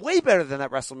this was way better than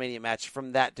that WrestleMania match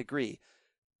from that degree.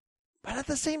 But at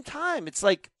the same time, it's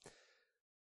like,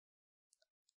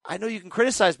 I know you can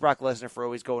criticize Brock Lesnar for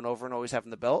always going over and always having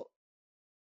the belt,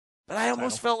 but I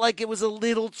almost felt like it was a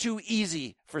little too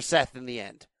easy for Seth in the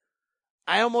end.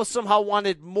 I almost somehow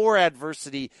wanted more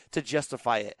adversity to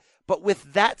justify it. But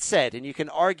with that said, and you can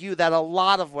argue that a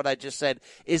lot of what I just said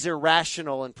is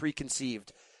irrational and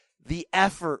preconceived, the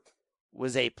effort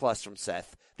was A+ from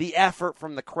Seth. The effort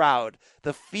from the crowd,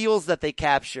 the feels that they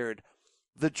captured,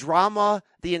 the drama,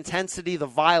 the intensity, the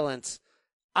violence.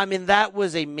 I mean, that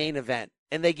was a main event,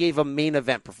 and they gave a main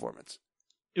event performance.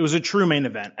 It was a true main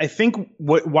event. I think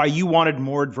why you wanted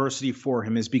more adversity for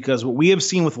him is because what we have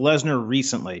seen with Lesnar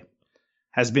recently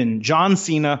has been John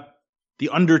Cena, The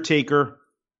Undertaker,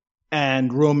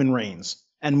 and Roman Reigns.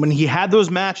 And when he had those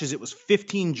matches, it was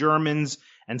 15 Germans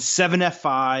and 7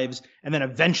 F5s, and then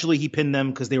eventually he pinned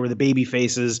them because they were the baby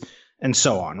faces and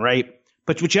so on, right?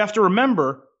 But what you have to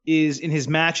remember is in his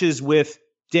matches with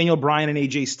Daniel Bryan and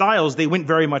AJ Styles, they went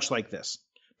very much like this.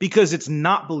 Because it's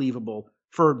not believable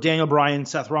for Daniel Bryan,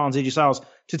 Seth Rollins, AJ Styles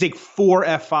to take 4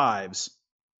 F5s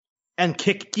and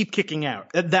keep kicking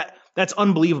out. That's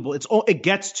unbelievable. It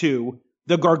gets to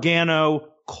the Gargano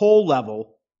Cole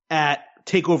level at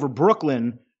TakeOver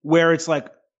Brooklyn, where it's like,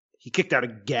 he kicked out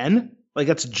again? Like,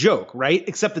 that's a joke, right?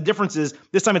 Except the difference is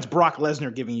this time it's Brock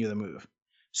Lesnar giving you the move.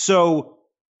 So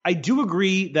I do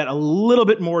agree that a little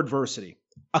bit more adversity,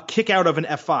 a kick out of an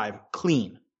F5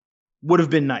 clean, would have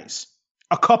been nice.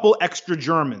 A couple extra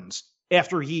Germans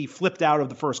after he flipped out of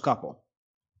the first couple.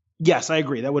 Yes, I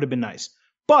agree. That would have been nice.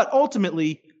 But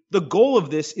ultimately, the goal of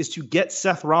this is to get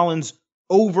Seth Rollins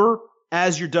over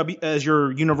as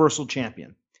your Universal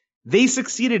Champion. They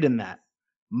succeeded in that.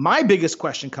 My biggest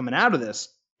question coming out of this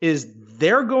is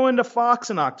they're going to Fox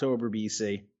in October,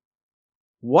 BC.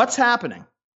 What's happening?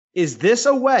 Is this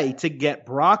a way to get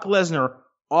Brock Lesnar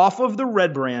off of the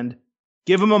red brand,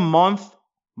 give him a month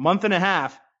and a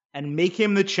half, and make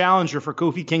him the challenger for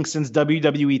Kofi Kingston's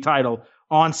WWE title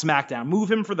on SmackDown? Move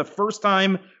him for the first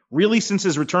time really since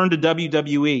his return to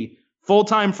WWE,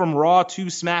 full-time from Raw to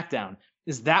SmackDown.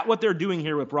 Is that what they're doing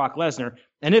here with Brock Lesnar?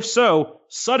 And if so,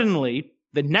 suddenly,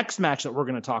 the next match that we're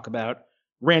going to talk about,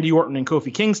 Randy Orton and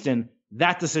Kofi Kingston,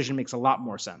 that decision makes a lot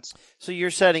more sense. So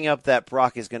you're setting up that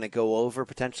Brock is going to go over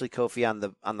potentially Kofi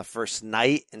on the first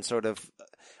night and sort of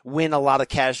win a lot of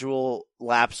casual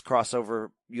laps, crossover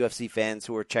UFC fans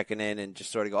who are checking in and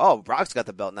just sort of go, oh, Brock's got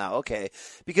the belt now. Okay.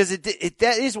 Because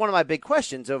that is one of my big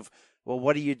questions of, well,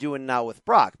 what are you doing now with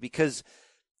Brock? Because,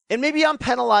 and maybe I'm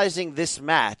penalizing this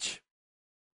match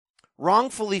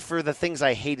wrongfully for the things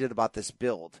I hated about this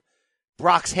build.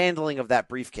 Brock's handling of that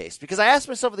briefcase. Because I asked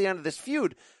myself at the end of this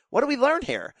feud, what do we learn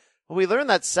here? Well, we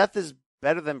learned that Seth is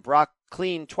better than Brock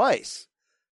clean twice.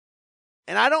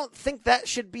 And I don't think that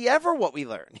should be ever what we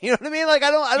learn. You know what I mean? Like, I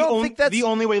don't think that's the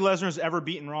only way Lesnar's ever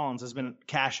beaten Rollins has been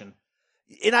cashing.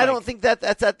 And I don't think that's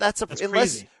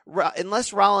crazy.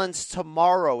 Unless Rollins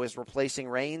tomorrow is replacing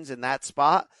Reigns in that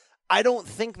spot, I don't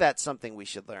think that's something we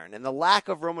should learn. And the lack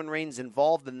of Roman Reigns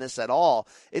involved in this at all,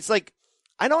 it's like,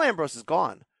 I know Ambrose is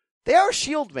gone. They are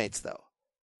Shield mates, though.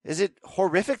 Is it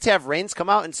horrific to have Reigns come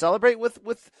out and celebrate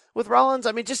with Rollins?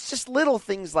 I mean, just little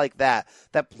things like that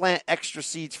plant extra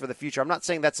seeds for the future. I'm not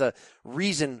saying that's a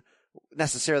reason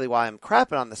necessarily why I'm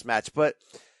crapping on this match, but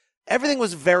everything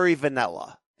was very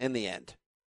vanilla in the end.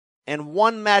 And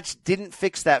one match didn't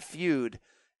fix that feud.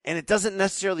 And it doesn't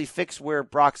necessarily fix where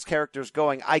Brock's character is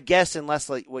going, I guess, unless,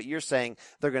 like what you're saying,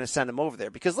 they're going to send him over there.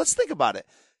 Because let's think about it.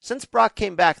 Since Brock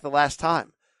came back the last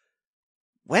time,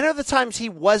 when are the times he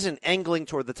wasn't angling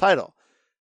toward the title?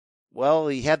 Well,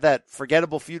 he had that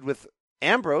forgettable feud with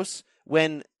Ambrose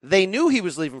when they knew he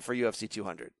was leaving for UFC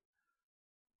 200.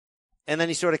 And then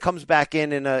he sort of comes back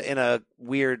in a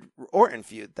weird Orton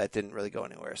feud that didn't really go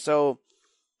anywhere. So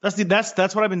that's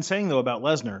what I've been saying though about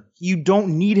Lesnar. You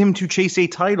don't need him to chase a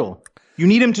title. You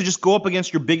need him to just go up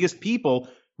against your biggest people,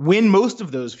 win most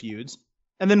of those feuds,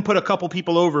 and then put a couple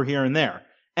people over here and there.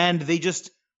 And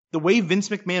the way Vince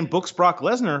McMahon books Brock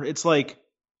Lesnar, it's like,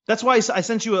 that's why I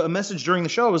sent you a message during the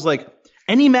show. It was like,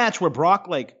 any match where Brock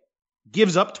like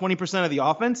gives up 20% of the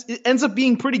offense, it ends up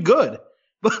being pretty good.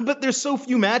 But there's so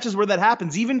few matches where that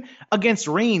happens. Even against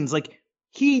Reigns, like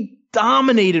he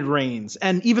dominated Reigns.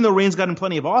 And even though Reigns got him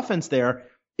plenty of offense there,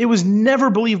 it was never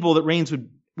believable that Reigns would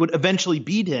eventually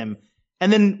beat him.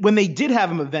 And then when they did have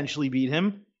him eventually beat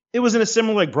him, it was in a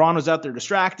similar, like Braun was out there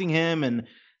distracting him and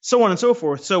so on and so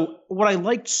forth. So what I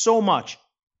liked so much,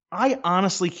 I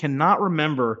honestly cannot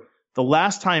remember the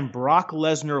last time Brock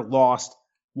Lesnar lost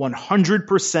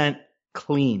 100%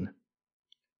 clean.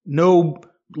 No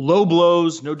low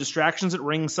blows, no distractions at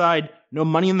ringside, no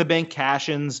Money in the Bank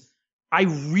cash-ins. I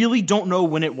really don't know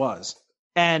when it was.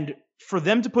 And for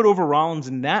them to put over Rollins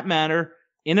in that manner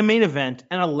in a main event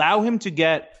and allow him to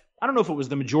get, I don't know if it was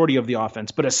the majority of the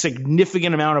offense, but a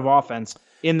significant amount of offense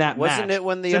in that match. Wasn't it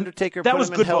when The Undertaker put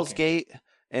him in Hell's Gate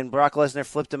and Brock Lesnar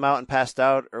flipped him out and passed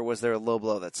out, or was there a low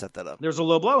blow that set that up? There's a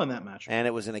low blow in that match. And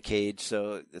it was in a cage,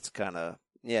 so it's kind of,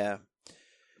 yeah.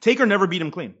 Taker never beat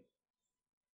him clean.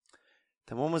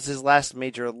 Then when was his last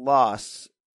major loss?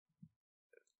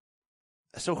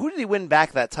 So who did he win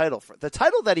back that title for? The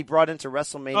title that he brought into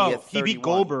WrestleMania 31. He beat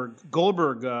Goldberg.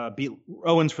 Goldberg beat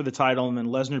Owens for the title, and then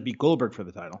Lesnar beat Goldberg for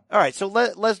the title. All right, so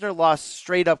Lesnar lost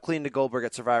straight up clean to Goldberg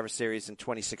at Survivor Series in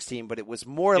 2016, but it was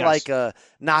more like a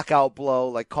knockout blow,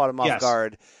 like caught him off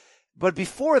guard. But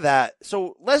before that,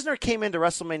 so Lesnar came into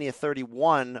WrestleMania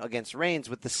 31 against Reigns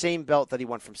with the same belt that he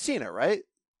won from Cena, right?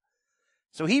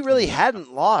 So he really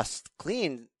hadn't lost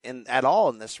clean at all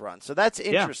in this run. So that's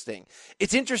interesting. Yeah.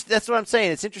 It's interesting. That's what I'm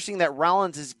saying. It's interesting that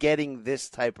Rollins is getting this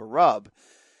type of rub,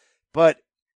 but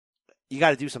you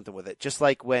got to do something with it. Just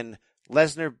like when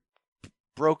Lesnar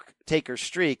broke Taker's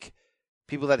streak,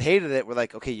 people that hated it were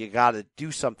like, okay, you got to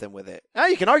do something with it. Now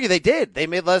you can argue they did. They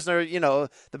made Lesnar,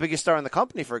 the biggest star in the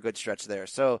company for a good stretch there.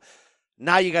 So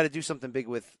now you got to do something big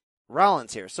with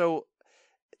Rollins here. So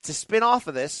to spin off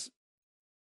of this,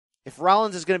 if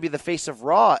Rollins is going to be the face of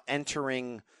Raw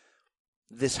entering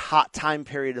this hot time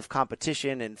period of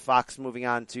competition and Fox moving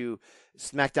on to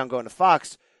SmackDown going to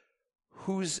Fox,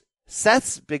 who's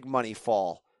Seth's big money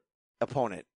fall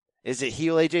opponent? Is it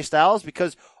heel AJ Styles?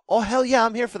 Because, oh, hell yeah,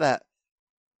 I'm here for that.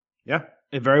 Yeah,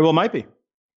 it very well might be.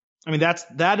 I mean,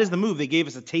 that is the move. They gave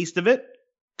us a taste of it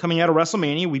coming out of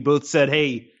WrestleMania. We both said,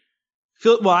 hey,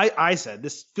 I said,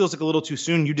 this feels like a little too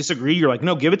soon. You disagree. You're like,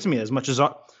 no, give it to me as much as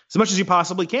you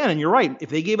possibly can. And you're right. If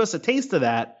they gave us a taste of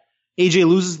that, AJ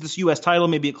loses this U.S. title,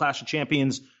 maybe a Clash of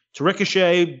Champions to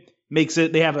Ricochet, makes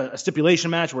it, they have a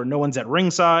stipulation match where no one's at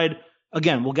ringside.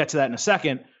 Again, we'll get to that in a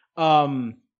second.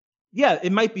 Yeah,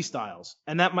 it might be Styles,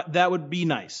 and that would be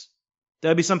nice. That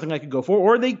would be something I could go for.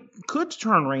 Or they could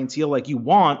turn Reigns heel like you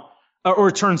want,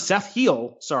 or turn Seth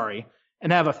heel,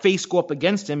 and have a face go up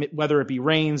against him, whether it be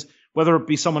Reigns, whether it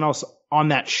be someone else on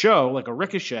that show, like a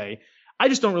Ricochet. I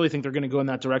just don't really think they're going to go in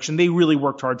that direction. They really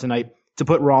worked hard tonight to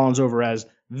put Rollins over as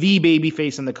the baby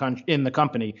face in the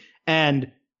company.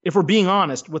 And if we're being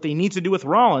honest, what they need to do with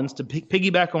Rollins, to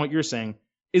piggyback on what you're saying,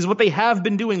 is what they have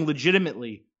been doing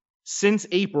legitimately since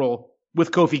April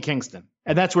with Kofi Kingston.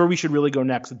 And that's where we should really go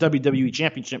next. The WWE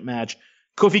Championship match.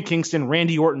 Kofi Kingston,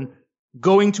 Randy Orton,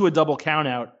 going to a double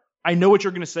countout. I know what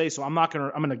you're going to say, so I'm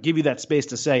going to give you that space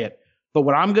to say it. But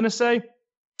what I'm going to say,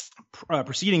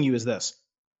 preceding you, is this.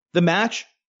 The match,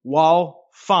 while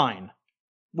fine,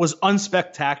 was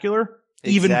unspectacular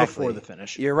even before the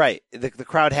finish. You're right. The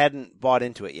crowd hadn't bought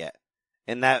into it yet.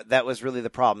 And that was really the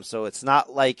problem. So it's not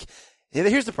like,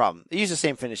 here's the problem. They used the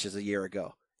same finish as a year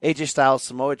ago. AJ Styles,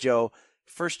 Samoa Joe,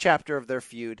 first chapter of their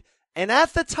feud. And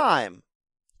at the time,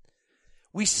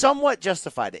 we somewhat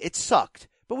justified it. It sucked.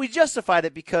 But we justified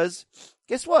it because,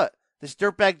 guess what? This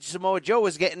dirtbag Samoa Joe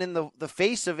was getting in the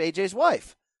face of AJ's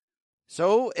wife.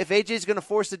 So if AJ's going to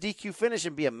force the DQ finish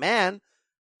and be a man,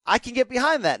 I can get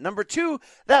behind that. Number two,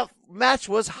 that match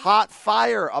was hot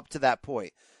fire up to that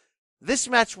point. This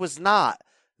match was not.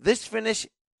 This finish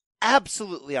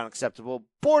absolutely unacceptable,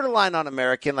 borderline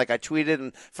un-American, like I tweeted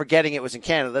and forgetting it was in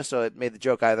Canada, so it made the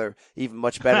joke either even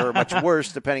much better or much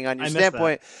worse, depending on your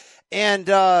standpoint. And,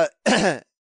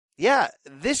 yeah,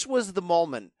 this was the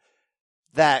moment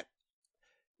that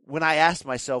when I asked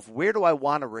myself, where do I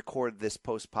want to record this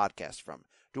post-podcast from?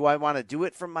 Do I want to do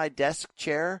it from my desk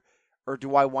chair, or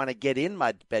do I want to get in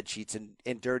my bed sheets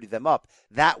and dirty them up?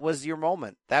 That was your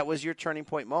moment. That was your turning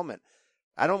point moment.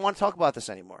 I don't want to talk about this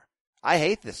anymore. I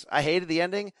hate this. I hated the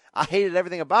ending. I hated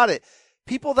everything about it.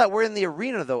 People that were in the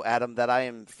arena, though, Adam, that I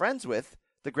am friends with,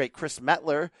 the great Chris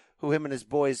Metler, who him and his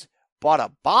boys bought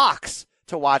a box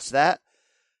to watch that,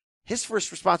 his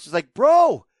first response was like,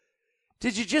 bro,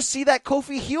 did you just see that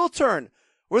Kofi heel turn?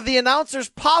 Were the announcers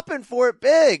popping for it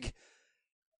big?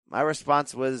 My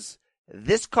response was,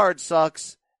 this card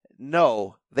sucks.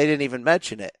 No, they didn't even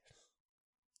mention it.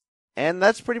 And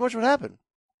that's pretty much what happened.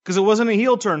 Because it wasn't a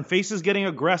heel turn. Faces getting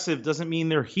aggressive doesn't mean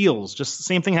they're heels. Just the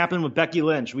same thing happened with Becky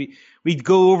Lynch. We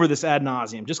go over this ad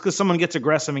nauseum. Just because someone gets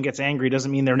aggressive and gets angry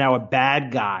doesn't mean they're now a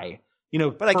bad guy.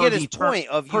 But I get his point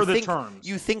of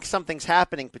you think something's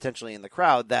happening potentially in the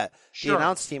crowd that the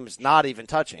announce team is not even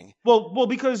touching. Well,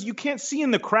 because you can't see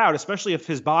in the crowd, especially if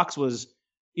his box was,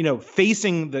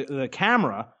 facing the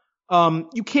camera.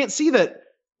 You can't see that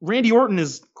Randy Orton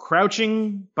is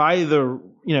crouching by the,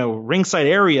 ringside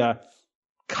area,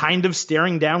 kind of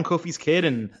staring down Kofi's kid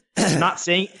and not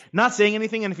saying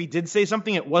anything. And if he did say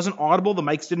something, it wasn't audible. The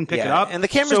mics didn't pick it up. And the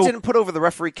cameras didn't put over the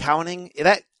referee counting.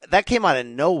 That came out of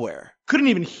nowhere. Couldn't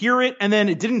even hear it. And then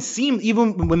it didn't seem,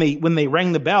 even when they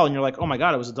rang the bell and you're like, oh my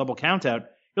God, it was a double count out.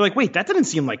 You're like, wait, that didn't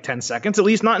seem like 10 seconds, at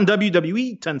least not in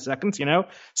WWE 10 seconds,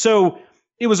 So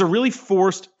it was a really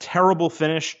forced, terrible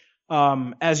finish.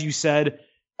 As you said,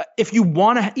 if you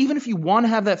want to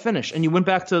have that finish and you went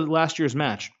back to last year's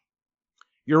match,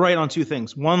 you're right on two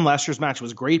things. One, last year's match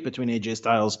was great between AJ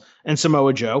Styles and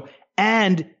Samoa Joe,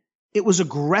 and it was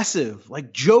aggressive,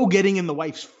 like Joe getting in the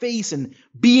wife's face and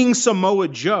being Samoa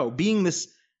Joe, being this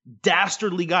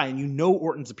dastardly guy. And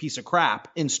Orton's a piece of crap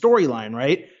in storyline,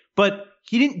 right? But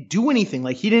he didn't do anything.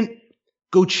 Like, he didn't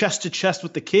go chest to chest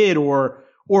with the kid or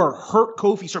hurt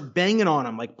Kofi, start banging on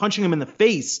him, like punching him in the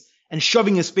face and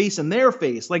shoving his face in their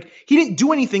face. Like, he didn't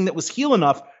do anything that was heel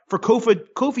enough for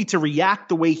Kofi to react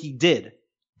the way he did.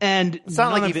 And it's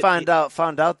not like he found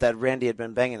out that Randy had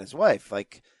been banging his wife.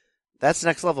 Like, that's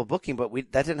next level booking, but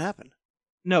that didn't happen.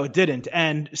 No, it didn't.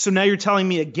 And so now you're telling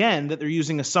me again that they're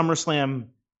using a SummerSlam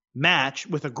match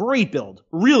with a great build,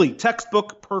 really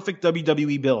textbook perfect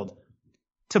WWE build,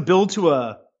 to build to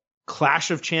a Clash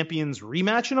of Champions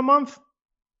rematch in a month.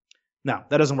 No,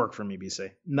 that doesn't work for me, BC.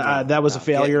 That was a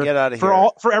failure. Get out of here.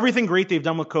 For everything great they've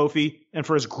done with Kofi, and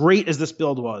for as great as this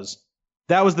build was,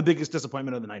 that was the biggest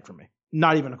disappointment of the night for me.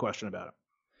 Not even a question about it.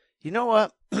 You know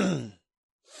what?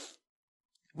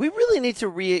 We really need to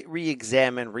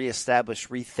re-examine, reestablish,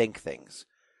 rethink things.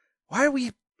 Why are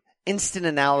we instant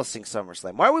analyzing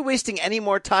SummerSlam? Why are we wasting any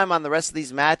more time on the rest of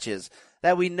these matches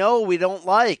that we know we don't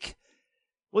like?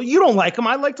 Well, you don't like them.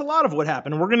 I liked a lot of what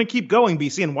happened, and we're going to keep going,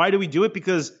 BC. And why do we do it?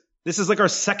 Because this is like our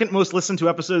second most listened to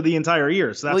episode of the entire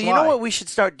year. So that's why. Well, you know what we should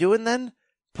start doing then?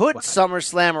 Put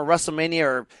SummerSlam or WrestleMania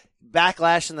or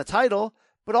Backlash in the title,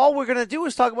 but all we're going to do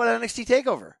is talk about NXT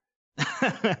TakeOver.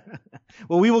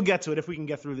 Well, we will get to it if we can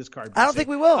get through this card. I don't think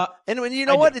we will. And you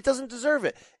know what? It doesn't deserve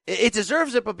it. It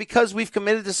deserves it, but because we've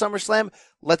committed to SummerSlam,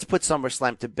 let's put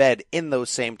SummerSlam to bed in those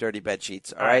same dirty bed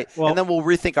sheets, all right? Well, and then we'll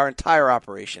rethink our entire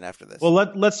operation after this. Well,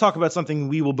 let's talk about something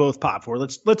we will both pop for.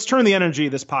 Let's turn the energy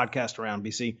of this podcast around,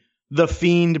 BC. The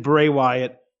Fiend, Bray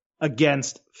Wyatt,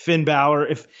 against Finn Balor.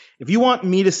 If you want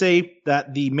me to say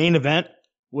that the main event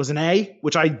was an A,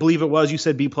 which I believe it was, you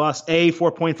said B+, A,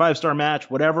 4.5 star match,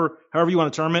 whatever, however you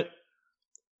want to term it.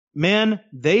 Man,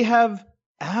 they have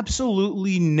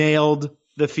absolutely nailed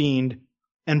the Fiend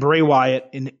and Bray Wyatt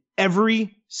in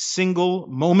every single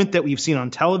moment that we've seen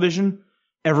on television,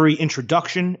 every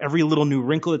introduction, every little new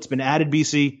wrinkle that's been added,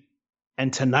 BC.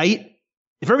 And tonight,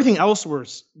 if everything else were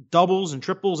doubles and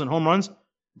triples and home runs,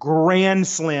 grand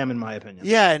slam in my opinion.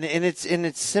 Yeah, and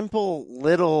it's simple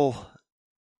little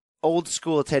old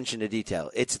school attention to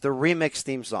detail. It's the remix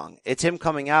theme song. It's him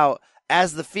coming out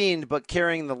as the Fiend, but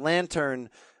carrying the lantern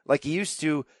like he used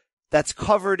to, that's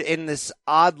covered in this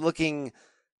odd-looking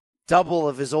double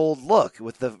of his old look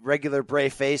with the regular Bray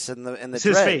face and the it's dreads.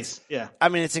 His face, yeah. I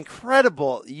mean, it's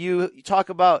incredible. You talk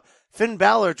about Finn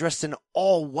Balor dressed in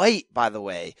all white, by the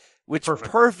way, which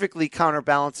perfectly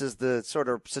counterbalances the sort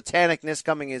of satanicness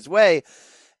coming his way.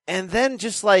 And then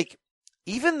just like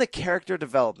even the character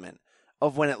development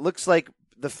of when it looks like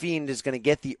the Fiend is going to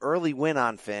get the early win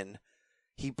on Finn,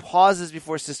 he pauses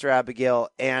before Sister Abigail,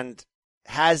 and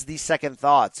has these second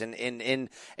thoughts, and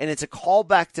it's a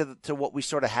callback to what we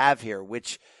sort of have here,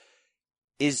 which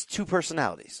is two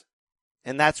personalities.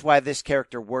 And that's why this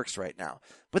character works right now.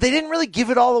 But they didn't really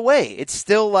give it all away. It's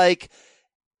still like,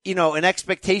 an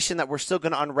expectation that we're still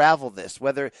going to unravel this,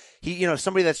 whether he,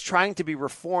 somebody that's trying to be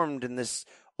reformed in this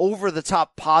over the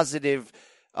top positive,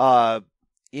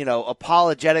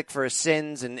 apologetic for his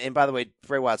sins. And by the way,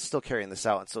 Bray Wyatt's still carrying this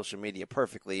out on social media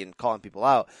perfectly and calling people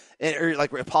out, or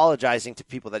like apologizing to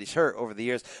people that he's hurt over the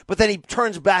years. But then he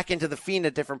turns back into the Fiend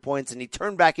at different points, and he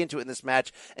turned back into it in this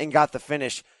match and got the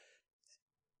finish.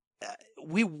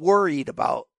 We worried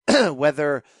about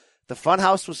whether the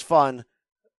Funhouse was fun,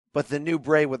 but the new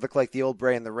Bray would look like the old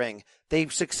Bray in the ring. They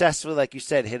successfully, like you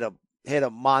said, hit a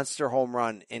monster home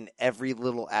run in every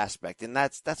little aspect, and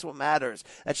that's what matters.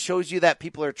 That shows you that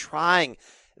people are trying.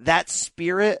 That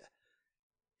spirit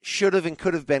should have and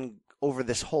could have been over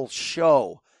this whole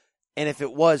show, and if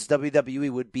it was, WWE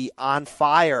would be on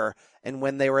fire. And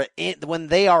when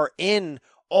they are in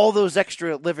all those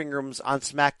extra living rooms on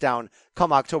SmackDown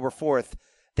come October 4th,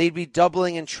 they'd be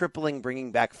doubling and tripling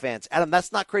bringing back fans. Adam,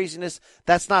 that's not craziness.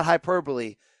 That's not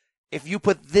hyperbole. If you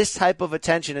put this type of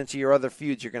attention into your other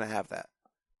feuds, you're going to have that.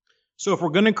 So if we're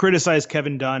going to criticize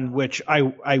Kevin Dunn, which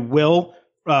I will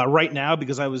right now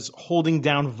because I was holding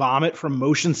down vomit from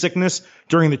motion sickness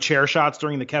during the chair shots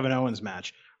during the Kevin Owens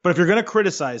match. But if you're going to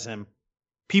criticize him,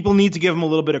 people need to give him a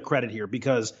little bit of credit here,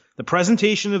 because the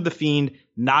presentation of The Fiend,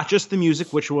 not just the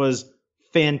music, which was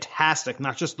fantastic,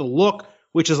 not just the look,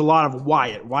 which is a lot of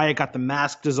Wyatt. Wyatt got the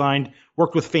mask designed,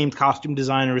 worked with famed costume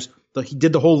designers. He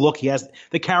did the whole look. He has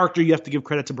the character. You have to give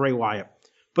credit to Bray Wyatt.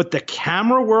 But the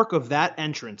camera work of that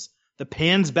entrance, the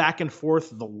pans back and forth,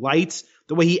 the lights,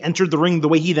 the way he entered the ring, the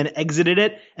way he then exited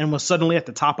it and was suddenly at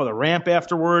the top of the ramp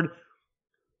afterward.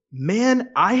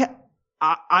 Man,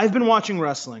 I've been watching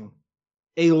wrestling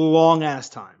a long ass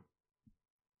time.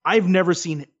 I've never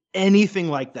seen anything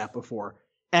like that before.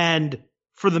 And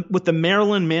with the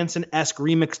Marilyn Manson-esque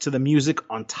remix to the music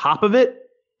on top of it,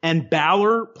 and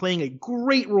Balor playing a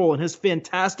great role in his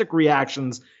fantastic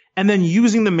reactions, and then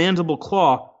using the mandible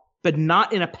claw, but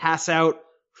not in a pass-out,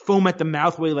 foam at the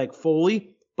mouth way like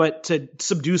Foley, but to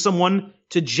subdue someone,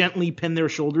 to gently pin their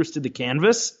shoulders to the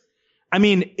canvas. I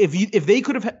mean, if they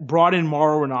could have brought in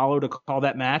Mauro Ranallo to call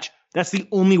that match, that's the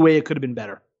only way it could have been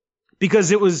better.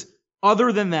 Because it was,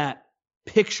 other than that,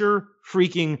 picture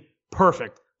freaking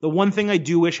perfect. The one thing I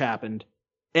do wish happened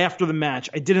after the match,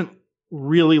 I didn't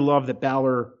really love that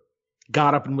Balor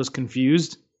got up and was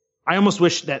confused. I almost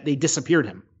wish that they disappeared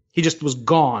him. He just was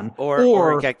gone.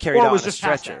 Or got carried out on a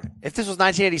stretcher. If this was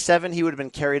 1987, he would have been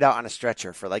carried out on a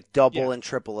stretcher for like double and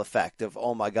triple effect of,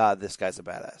 oh my God, this guy's a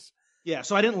badass. Yeah,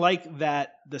 so I didn't like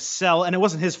that the sell, and it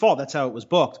wasn't his fault, that's how it was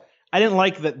booked. I didn't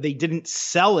like that they didn't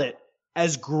sell it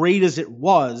as great as it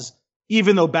was,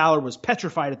 even though Balor was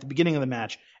petrified at the beginning of the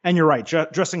match. And you're right,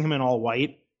 dressing him in all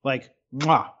white, like,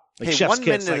 mwah. Like hey, chef's 1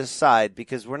 kiss, minute aside,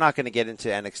 because we're not going to get into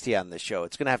NXT on this show.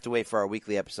 It's going to have to wait for our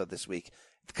weekly episode this week,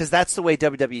 because that's the way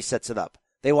WWE sets it up.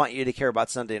 They want you to care about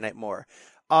Sunday Night more.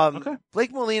 Okay.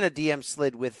 Blake Molina DM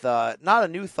slid with not a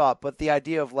new thought, but the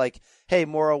idea of like, hey,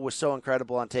 Morrow was so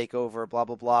incredible on TakeOver, blah,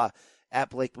 blah, blah.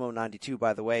 At BlakeMo92,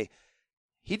 by the way.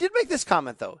 He did make this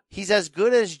comment, though. He's as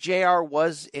good as JR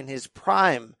was in his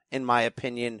prime, in my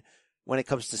opinion, when it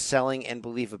comes to selling and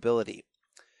believability.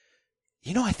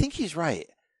 I think he's right.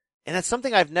 And that's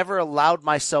something I've never allowed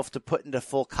myself to put into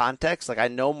full context. Like, I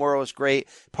know Morrow's great.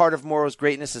 Part of Morrow's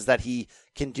greatness is that he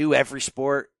can do every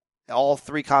sport, all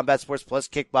 3 combat sports, plus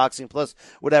kickboxing, plus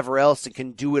whatever else, and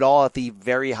can do it all at the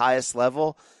very highest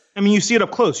level. I mean, you see it up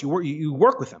close. You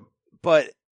work with him. But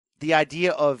the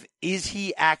idea of, is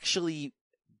he actually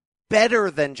better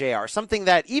than JR? Something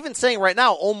that even saying right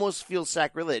now almost feels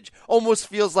sacrilege, almost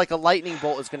feels like a lightning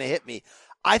bolt is going to hit me.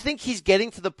 I think he's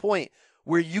getting to the point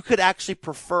where you could actually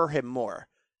prefer him more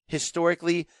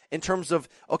historically in terms of,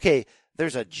 okay,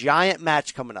 there's a giant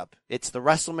match coming up. It's the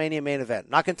WrestleMania main event.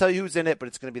 I'm not going to tell you who's in it, but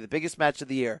it's going to be the biggest match of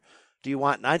the year. Do you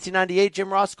want 1998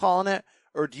 Jim Ross calling it,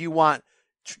 or do you want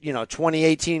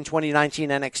 2018, 2019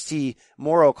 NXT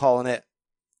Morrow calling it?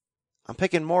 I'm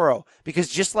picking Morrow, because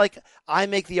just like I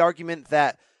make the argument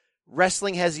that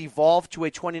wrestling has evolved to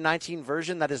a 2019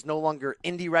 version that is no longer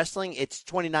indie wrestling, it's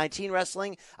 2019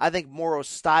 wrestling, I think Morrow's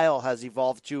style has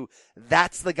evolved to,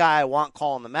 that's the guy I want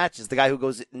calling the matches, the guy who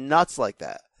goes nuts like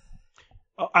that.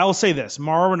 I'll say this,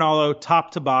 Mauro Ranallo,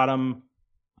 top to bottom,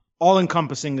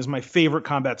 all-encompassing, is my favorite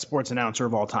combat sports announcer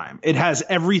of all time. It has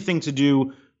everything to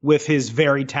do with his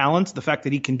varied talents, the fact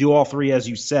that he can do all 3, as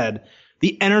you said,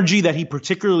 the energy that he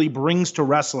particularly brings to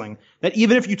wrestling, that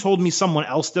even if you told me someone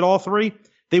else did all 3,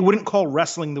 they wouldn't call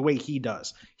wrestling the way he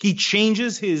does. He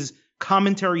changes his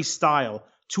commentary style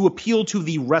to appeal to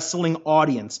the wrestling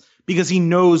audience because he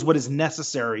knows what is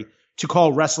necessary to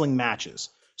call wrestling matches.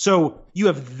 So you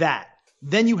have that.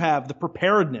 Then you have the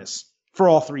preparedness for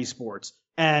all three sports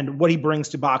and what he brings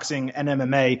to boxing and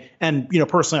MMA. And,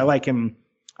 personally, I like him.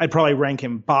 I'd probably rank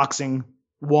him boxing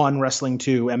 1, wrestling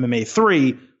 2, MMA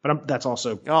 3. But that's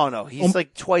also. Oh no, he's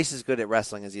like twice as good at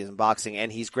wrestling as he is in boxing,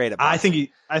 and he's great at boxing.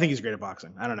 I think he's great at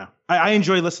boxing. I don't know. I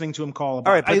enjoy listening to him call.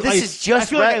 All right, but this is just. I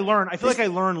feel like I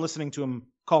learn listening to him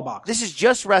call boxing. This is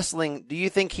just wrestling. Do you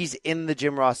think he's in the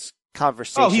Jim Ross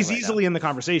conversation? Oh, he's easily in the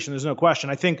conversation. There's no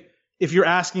question. I think if you're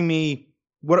asking me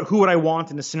who would I want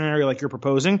in a scenario like you're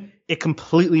proposing, it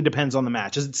completely depends on the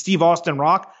match. Is it Steve Austin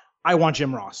Rock? I want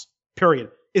Jim Ross. Period.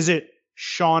 Is it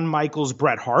Shawn Michaels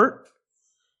Bret Hart?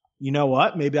 You know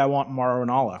what? Maybe I want Mauro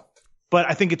Ranallo. But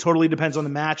I think it totally depends on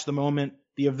the match, the moment,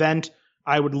 the event.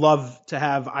 I would love to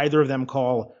have either of them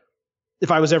call if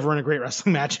I was ever in a great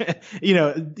wrestling match.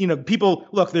 People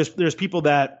look, there's people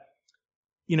that,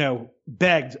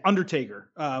 begged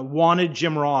Undertaker, wanted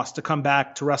Jim Ross to come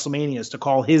back to WrestleManias to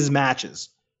call his matches.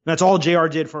 And that's all JR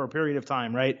did for a period of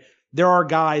time, right? There are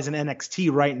guys in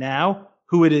NXT right now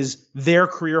who it is their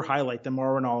career highlight that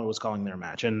Mauro Ranallo was calling their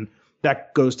match. And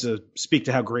that goes to speak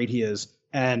to how great he is.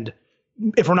 And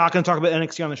if we're not going to talk about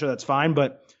NXT on the show, that's fine.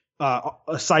 But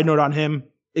a side note on him,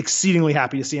 exceedingly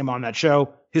happy to see him on that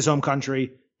show, his home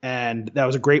country. And that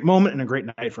was a great moment and a great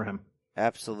night for him.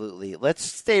 Absolutely. Let's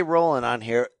stay rolling on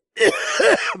here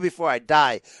before I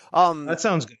die. That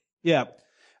sounds good. Yeah.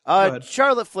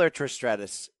 Charlotte Flair, Trish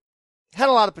Stratus had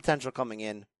a lot of potential coming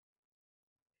in.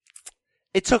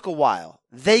 It took a while.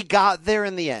 They got there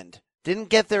in the end. Didn't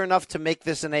get there enough to make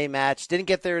this an A match. Didn't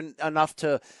get there enough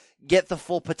to get the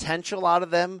full potential out of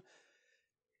them.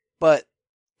 But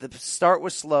the start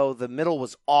was slow. The middle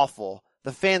was awful.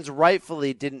 The fans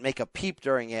rightfully didn't make a peep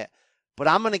during it. But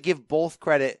I'm going to give both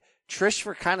credit. Trish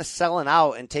for kind of selling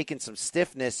out and taking some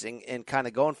stiffness and kind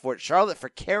of going for it. Charlotte for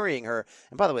carrying her.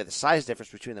 And by the way, the size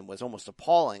difference between them was almost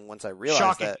appalling once I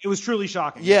realized that. It was truly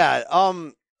shocking. Yeah.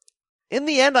 In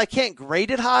the end, I can't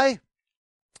grade it high,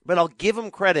 but I'll give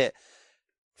them credit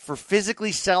for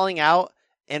physically selling out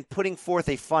and putting forth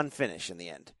a fun finish in the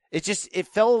end. It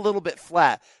fell a little bit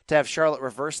flat to have Charlotte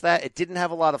reverse that. It didn't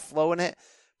have a lot of flow in it,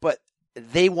 but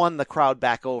they won the crowd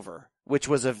back over, which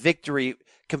was a victory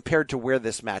compared to where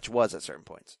this match was at certain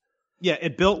points. Yeah,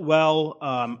 it built well.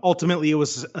 Ultimately, it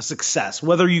was a success.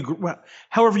 However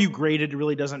you grade it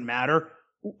really doesn't matter.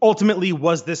 Ultimately,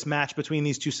 was this match between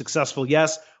these two successful?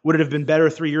 Yes. Would it have been better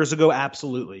 3 years ago?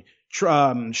 Absolutely.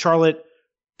 Charlotte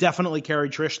definitely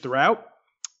carried Trish throughout.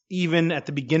 Even at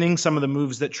the beginning, some of the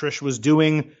moves that Trish was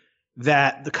doing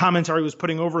that the commentary was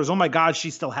putting over is, oh my God, she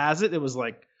still has it. It was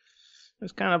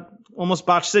kind of almost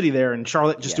Botch City there, and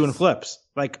Charlotte just doing flips.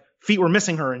 Like, feet were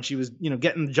missing her, and she was,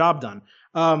 getting the job done.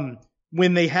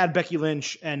 When they had Becky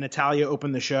Lynch and Natalya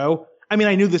open the show, I mean,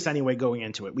 I knew this anyway going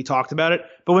into it. We talked about it.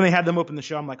 But when they had them open the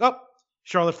show, I'm like, oh,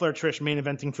 Charlotte Flair, Trish main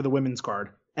eventing for the women's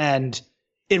card. And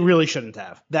it really shouldn't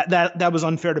have. That was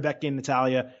unfair to Becky and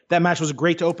Natalya. That match was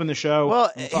great to open the show.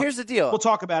 Well, here's the deal. We'll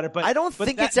talk about it. But I don't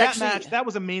think it's that match, that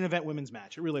was a main event women's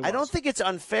match. It really was. I don't think it's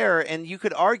unfair. And you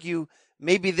could argue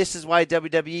maybe this is why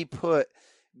WWE put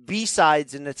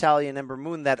B-sides in Natalya and Ember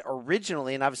Moon that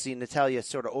originally, and obviously Natalya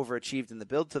sort of overachieved in the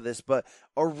build to this, but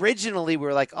originally we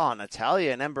were like, oh,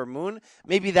 Natalya and Ember Moon,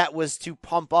 maybe that was to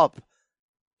pump up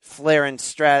Flair and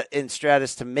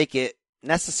Stratus to make it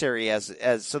necessary as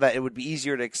so that it would be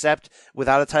easier to accept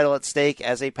without a title at stake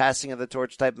as a passing of the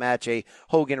torch type match, a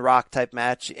Hogan Rock type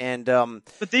match. And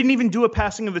but they didn't even do a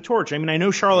passing of the torch. I mean, I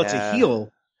know Charlotte's a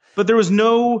heel, but there was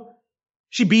no,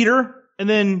 she beat her and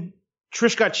then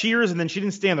Trish got cheers, and then she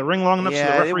didn't stay in the ring long enough, so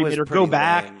the referee made her go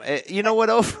back. You know what?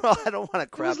 Overall, I don't want to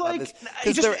crap on this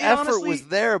because their effort was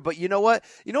there. But you know what?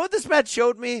 You know what this match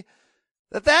showed me?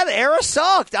 That era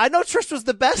sucked. I know Trish was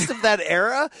the best of that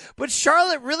era, but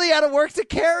Charlotte really had to work to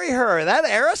carry her. That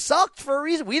era sucked for a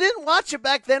reason. We didn't watch it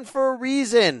back then for a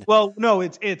reason. Well, no,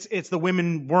 it's the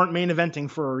women weren't main eventing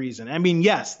for a reason. I mean,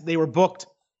 yes, they were booked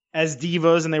as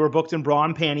divas, and they were booked in bra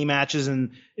and panty matches,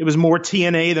 and it was more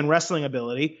TNA than wrestling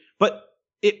ability. But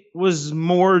it was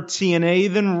more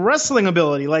TNA than wrestling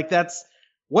ability. Like, that's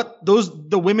what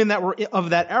the women that were of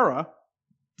that era.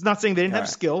 It's not saying they didn't have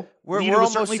skill. We're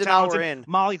almost an hour in.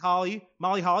 Molly Holly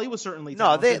was certainly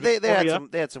talented. No,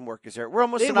 they had some workers here. We're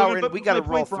almost an hour in. We got to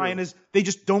roll through. Brian, is they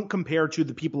just don't compare to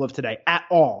the people of today at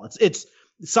all. It's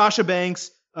Sasha Banks,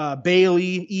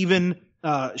 Bayley, even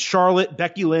Charlotte,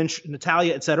 Becky Lynch,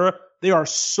 Natalya, etc. They are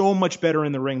so much better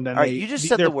in the ring than you just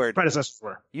said their the word. predecessors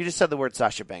were. You just said the word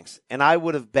Sasha Banks, and I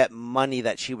would have bet money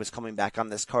that she was coming back on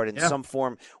this card in some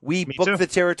form. We booked the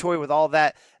territory with all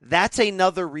that. That's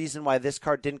another reason why this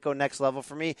card didn't go next level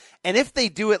for me. And if they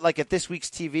do it like at this week's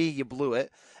TV, you blew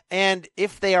it. And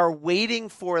if they are waiting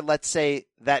for, let's say,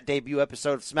 that debut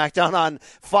episode of SmackDown on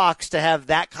Fox to have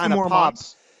that kind of pop,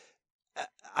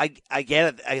 I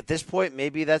get it. At this point,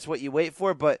 maybe that's what you wait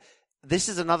for, but this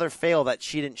is another fail that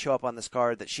she didn't show up on this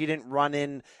card, that she didn't run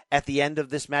in at the end of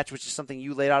this match, which is something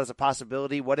you laid out as a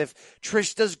possibility. What if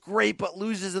Trish does great but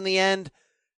loses in the end?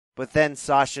 But then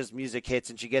Sasha's music hits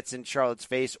and she gets in Charlotte's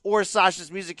face, or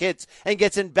Sasha's music hits and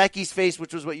gets in Becky's face,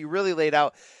 which was what you really laid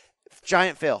out.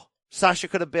 Giant fail. Sasha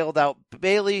could have bailed out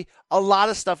Bayley. A lot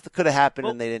of stuff that could have happened,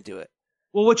 and they didn't do it.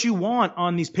 Well, what you want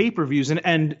on these pay-per-views,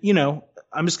 and you know,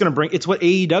 I'm just going to bring, it's what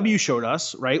AEW showed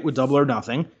us, right, with Double or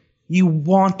Nothing. You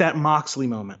want that Moxley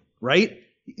moment, right?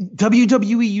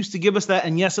 WWE used to give us that,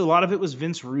 and yes, a lot of it was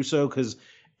Vince Russo, because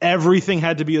everything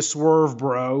had to be a swerve,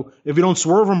 bro. If you don't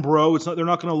swerve them, bro, they're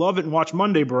not going to love it and watch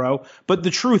Monday, bro. But the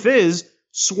truth is,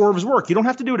 swerves work. You don't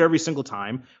have to do it every single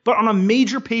time. But on a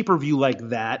major pay-per-view like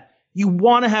that, you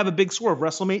want to have a big swerve.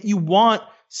 WrestleMania, you want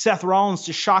Seth Rollins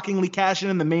to shockingly cash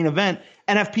in the main event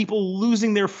and have people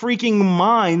losing their freaking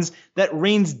minds that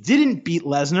Reigns didn't beat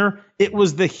Lesnar. It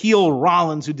was the heel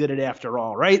Rollins who did it after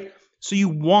all, right? So you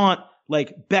want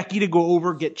like Becky to go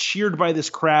over, get cheered by this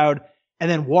crowd, and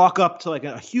then walk up to like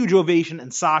a huge ovation,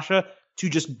 and Sasha to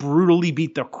just brutally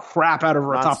beat the crap out of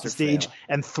her atop the stage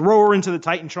and throw her into the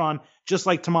Titantron, just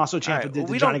like Tommaso Ciampa did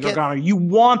to Johnny Gargano. You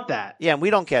want that. Yeah, and we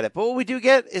don't get it. But what we do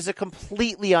get is a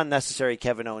completely unnecessary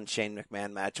Kevin Owens-Shane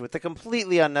McMahon match with a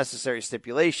completely unnecessary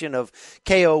stipulation of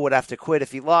KO would have to quit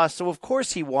if he lost. So, of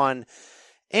course, he won.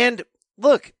 And,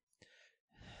 look,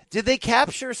 did they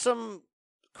capture some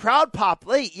crowd pop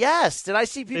late? Yes. Did I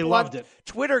see people on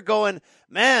Twitter going,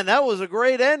 man, that was a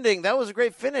great ending. That was a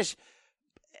great finish.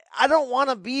 I don't want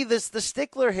to be the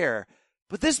stickler here.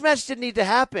 But this match didn't need to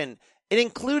happen. It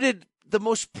included the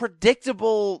most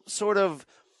predictable sort of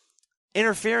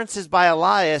interferences by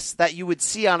Elias that you would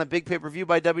see on a big pay-per-view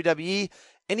by WWE.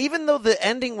 And even though the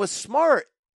ending was smart,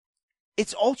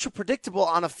 it's ultra predictable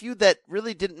on a feud that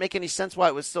really didn't make any sense why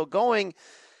it was still going.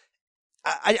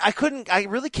 I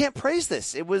really can't praise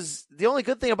this. It was, the only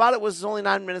good thing about it was only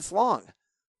 9 minutes long.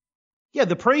 Yeah,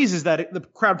 the praise is that the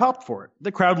crowd popped for it.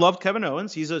 The crowd loved Kevin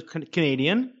Owens. He's a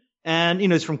Canadian, and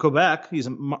he's from Quebec. He's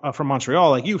from Montreal,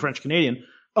 like you, French Canadian.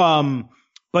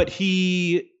 But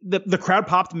the crowd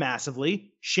popped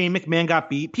massively. Shane McMahon got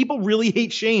beat. People really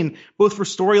hate Shane, both for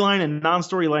storyline and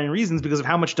non-storyline reasons, because of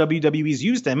how much WWE's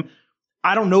used him.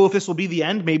 I don't know if this will be the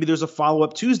end. Maybe there's a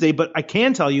follow-up Tuesday, but I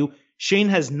can tell you, Shane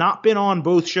has not been on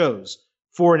both shows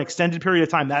for an extended period of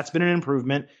time. That's been an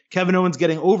improvement. Kevin Owens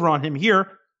getting over on him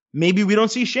here. Maybe we don't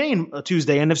see Shane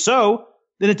Tuesday, and if so,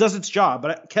 then it does its job.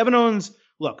 But Kevin Owens,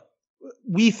 look,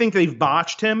 we think they've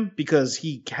botched him because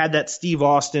he had that Steve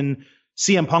Austin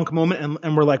CM Punk moment,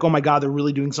 and we're like, oh my God, they're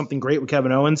really doing something great with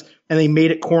Kevin Owens, and they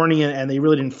made it corny, and they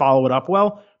really didn't follow it up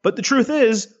well. But the truth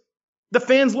is, the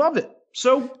fans love it.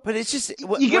 So, but it's just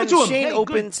you give it to him. Shane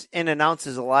opens and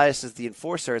announces Elias as the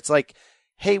enforcer, it's like,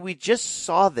 hey, we just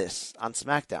saw this on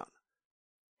SmackDown.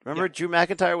 Remember, Drew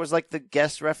McIntyre was like the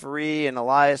guest referee, and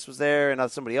Elias was there, and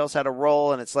somebody else had a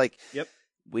role, and it's like,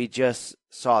 we just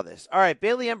saw this. All right,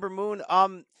 Bayley Ember Moon.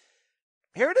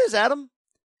 Here it is, Adam.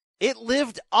 It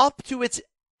lived up to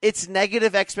its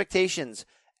negative expectations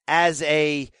as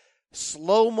a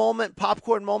slow moment,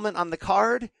 popcorn moment on the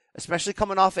card, especially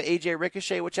coming off of AJ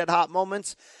Ricochet, which had hot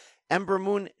moments. Ember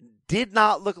Moon did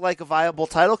not look like a viable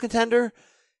title contender,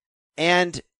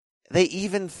 and they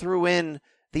even threw in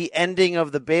the ending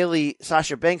of the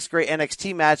Bayley-Sasha Banks great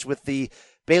NXT match with the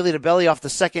Bayley to belly off the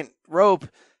second rope,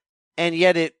 and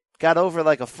yet it got over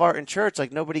like a fart in church,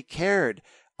 like nobody cared.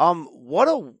 What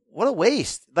a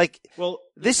waste. Like, well,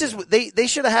 this is, they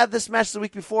should have had this match the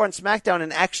week before on SmackDown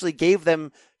and actually gave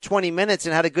them 20 minutes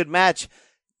and had a good match.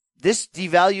 This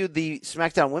devalued the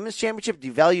SmackDown Women's Championship,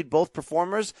 devalued both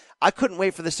performers. I couldn't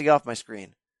wait for this to get off my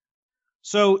screen.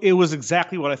 So it was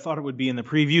exactly what I thought it would be in the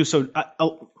preview. So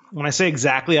when I say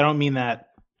exactly, I don't mean that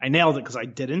I nailed it because I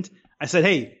didn't. I said,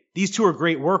 hey, these two are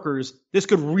great workers. This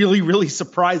could really, really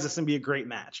surprise us and be a great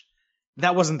match.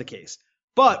 That wasn't the case.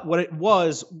 But what it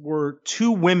was were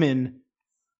two women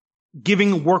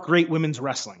giving work rate women's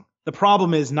wrestling. The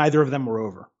problem is neither of them were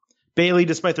over. Bayley,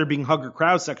 despite there being hugger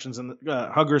crowd sections and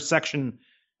hugger section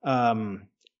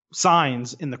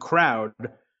signs in the crowd,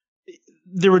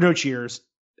 there were no cheers.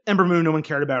 Ember Moon, no one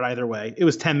cared about either way. It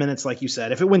was 10 minutes, like you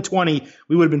said. If it went 20,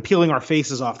 we would have been peeling our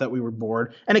faces off that we were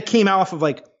bored. And it came off of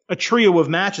like a trio of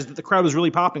matches that the crowd was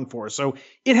really popping for. So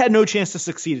it had no chance to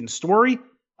succeed in story.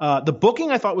 The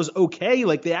booking I thought was okay.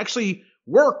 Like they actually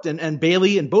worked and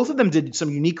Bayley and both of them did some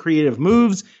unique creative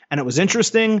moves and it was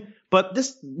interesting, but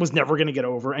this was never going to get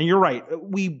over. And you're right.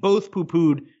 We both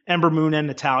poo-pooed Ember Moon and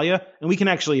Natalya, and we can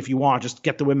actually, if you want, just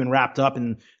get the women wrapped up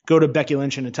and go to Becky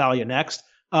Lynch and Natalya next.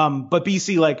 But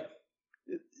BC, like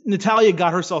Natalya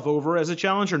got herself over as a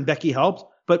challenger and Becky helped,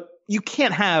 but you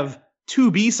can't have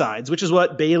two B-sides, which is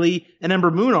what Bayley and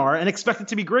Ember Moon are, and expect it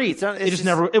to be great. It was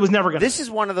never going to. This is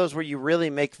one of those where you really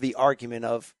make the argument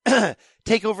of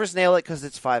takeovers nail it because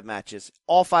it's 5 matches.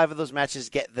 All 5 of those matches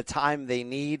get the time they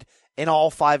need, and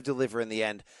all 5 deliver in the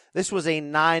end. This was a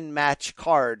 9-match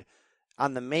card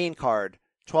on the main card,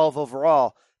 12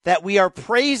 overall, that we are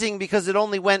praising because it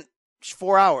only went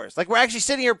 4 hours. Like, we're actually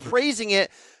sitting here praising it,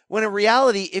 when in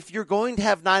reality, if you're going to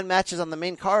have 9 matches on the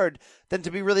main card, then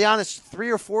to be really honest, 3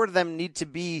 or 4 of them need to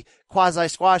be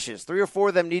quasi-squashes. 3 or 4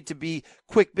 of them need to be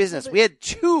quick business. We had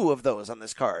 2 of those on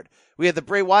this card. We had the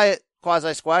Bray Wyatt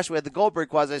quasi-squash. We had the Goldberg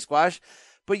quasi-squash.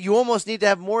 But you almost need to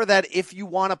have more of that if you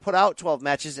want to put out 12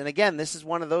 matches. And again, this is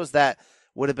one of those that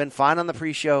would have been fine on the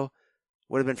pre-show,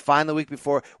 would have been fine the week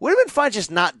before, would have been fine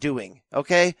just not doing,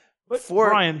 okay? But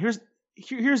Brian, here's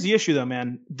the issue though,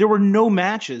 man. There were no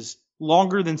matches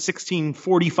longer than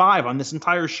 16:45 on this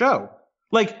entire show.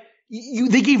 Like,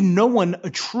 they gave no one a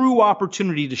true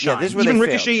opportunity to shine. Yeah, this is where even they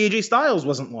Ricochet, AJ Styles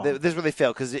wasn't long. This is where they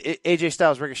failed, because AJ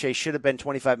Styles Ricochet should have been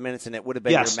 25 minutes, and it would have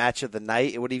been your match of the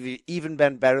night. It would have even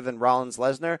been better than Rollins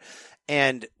Lesnar,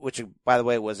 and which, by the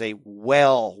way, was a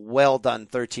well done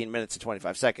 13 minutes and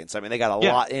 25 seconds. I mean, they got a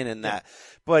lot in that.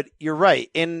 But you're right.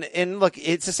 And look,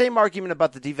 it's the same argument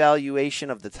about the devaluation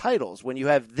of the titles. When you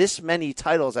have this many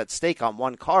titles at stake on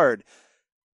one card,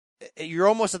 you're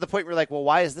almost at the point where you're like, well,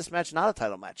 why is this match not a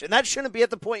title match? And that shouldn't be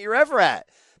at the point you're ever at.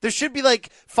 There should be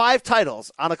like 5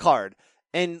 titles on a card,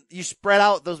 and you spread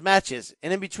out those matches.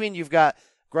 And in between, you've got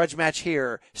grudge match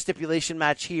here, stipulation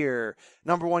match here,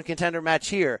 number 1 contender match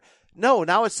here. No,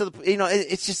 now it's to the,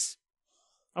 it's just.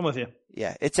 I'm with you.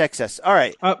 Yeah, it's excess. All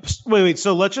right. Wait.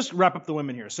 So let's just wrap up the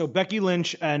women here. So Becky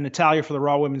Lynch and Natalya for the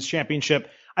Raw Women's Championship.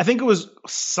 I think it was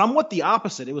somewhat the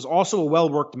opposite. It was also a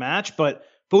well-worked match, but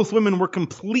both women were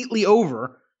completely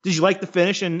over. Did you like the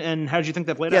finish, and how did you think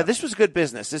that played out? Yeah, this was good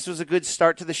business. This was a good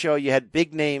start to the show. You had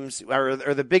big names, or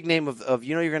the big name of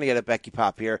you're going to get a Becky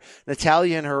pop here.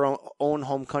 Natalya in her own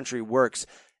home country works.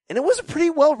 And it was a pretty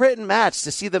well-written match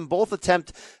to see them both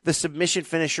attempt the submission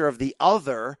finisher of the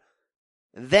other,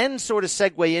 then sort of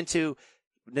segue into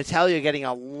Natalya getting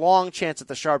a long chance at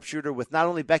the sharpshooter with not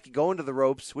only Becky going to the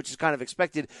ropes, which is kind of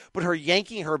expected, but her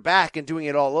yanking her back and doing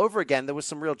it all over again. There was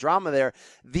some real drama there.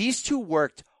 These two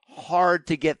worked hard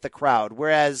to get the crowd,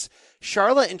 whereas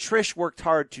Charlotte and Trish worked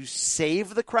hard to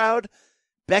save the crowd.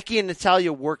 Becky and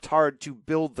Natalya worked hard to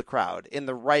build the crowd in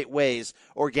the right ways.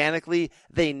 Organically,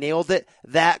 they nailed it.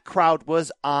 That crowd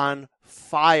was on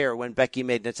fire when Becky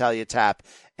made Natalya tap,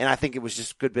 and I think it was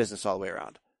just good business all the way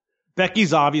around.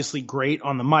 Becky's obviously great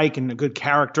on the mic and a good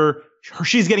character.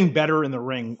 She's getting better in the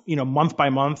ring, month by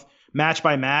month, match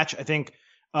by match. I think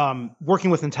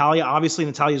working with Natalya, obviously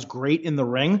Natalya's great in the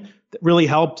ring. That really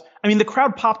helped. I mean, the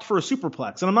crowd popped for a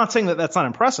superplex, and I'm not saying that that's not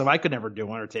impressive. I could never do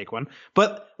one or take one,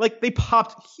 but like they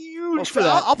popped huge for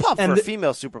that. I'll pop for a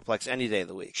female superplex any day of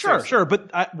the week. Sure.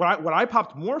 But what I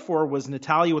popped more for was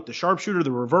Natalya with the sharpshooter,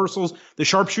 the reversals, the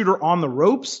sharpshooter on the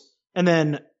ropes, and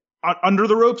then under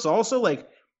the ropes also. Like,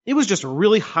 it was just a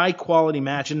really high quality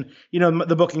match. And,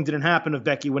 the booking didn't happen of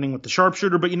Becky winning with the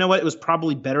sharpshooter, but you know what? It was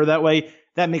probably better that way.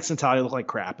 That makes Natalya look like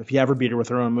crap if you ever beat her with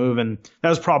her own move. And that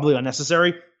was probably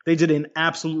unnecessary. They did an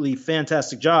absolutely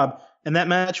fantastic job. And that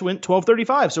match went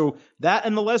 12:35. So that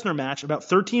and the Lesnar match, about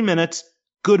 13 minutes,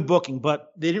 good booking,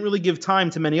 but they didn't really give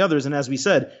time to many others. And as we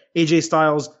said, AJ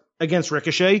Styles against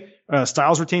Ricochet,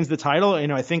 Styles retains the title.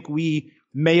 I think we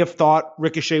may have thought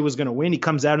Ricochet was going to win. He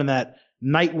comes out in that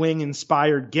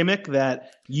Nightwing-inspired gimmick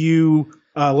that you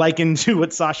likened to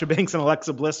what Sasha Banks and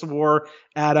Alexa Bliss wore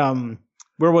at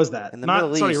where was that? In the Not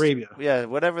Middle Saudi East. Arabia. Yeah,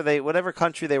 whatever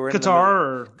country they were in.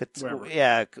 Qatar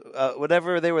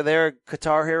whatever they were there.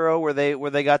 Qatar Hero, where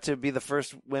they got to be the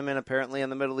first women apparently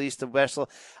in the Middle East to wrestle.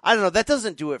 I don't know. That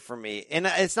doesn't do it for me, and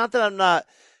it's not that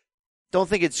don't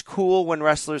think it's cool when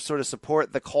wrestlers sort of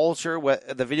support the culture,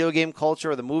 the video game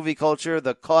culture, or the movie culture,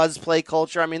 the cosplay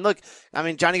culture.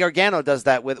 Johnny Gargano does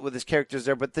that with his characters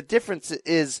there, but the difference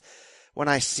is when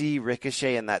I see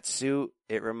Ricochet in that suit,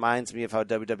 it reminds me of how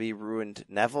WWE ruined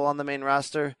Neville on the main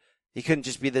roster. He couldn't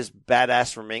just be this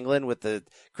badass from England with the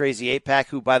crazy 8-pack,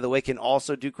 who, by the way, can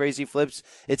also do crazy flips.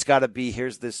 It's got to be,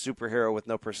 here's this superhero with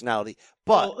no personality.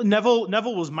 But Neville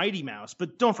was Mighty Mouse,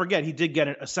 but don't forget, he did get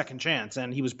a second chance,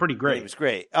 and he was pretty great. He was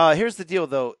great. Here's the deal,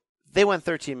 though. They went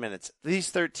 13 minutes. These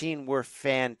 13 were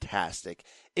fantastic.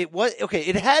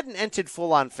 It hadn't entered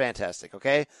full-on fantastic,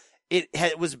 okay?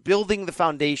 It was building the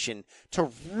foundation to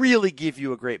really give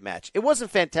you a great match. It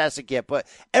wasn't fantastic yet, but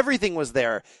everything was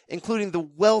there, including the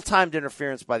well-timed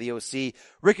interference by the OC.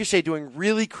 Ricochet doing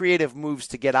really creative moves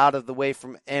to get out of the way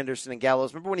from Anderson and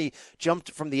Gallows. Remember when he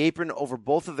jumped from the apron over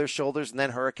both of their shoulders and then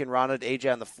Hurricane Rana to AJ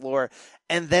on the floor?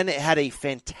 And then it had a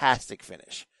fantastic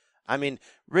finish. I mean,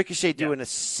 Ricochet doing a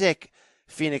sick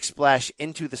Phoenix Splash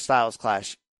into the Styles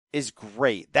Clash is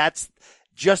great. That's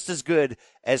just as good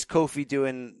as Kofi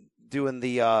doing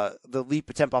the leap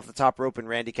attempt off the top rope and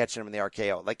Randy catching him in the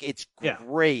RKO. Like, it's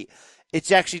great.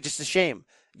 It's actually just a shame.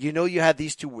 You know, you had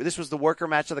these two. This was the worker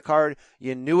match of the card.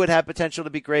 You knew it had potential to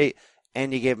be great,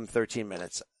 and you gave him 13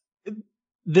 minutes.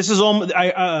 This is almost,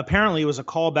 apparently it was a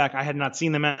callback. I had not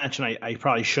seen the match, and I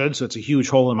probably should, so it's a huge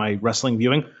hole in my wrestling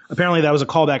viewing. Apparently that was a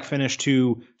callback finish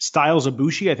to Styles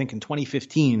Ibushi, I think in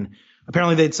 2015.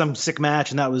 Apparently they had some sick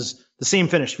match, and that was the same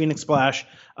finish, Phoenix Splash,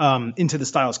 into the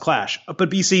Styles Clash.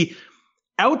 But BC,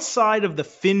 outside of the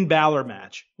Finn Balor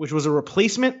match, which was a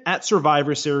replacement at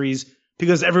Survivor Series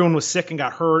because everyone was sick and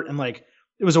got hurt, and like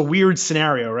it was a weird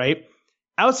scenario, right?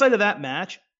 Outside of that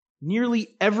match,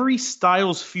 nearly every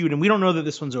Styles feud, and we don't know that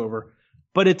this one's over,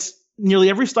 but it's nearly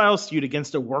every Styles feud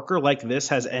against a worker like this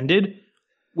has ended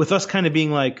with us kind of being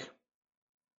like,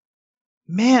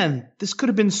 man, this could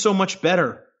have been so much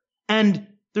better. And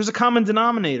there's a common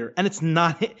denominator, and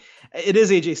it is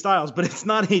AJ Styles, but it's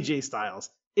not AJ Styles.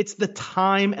 It's the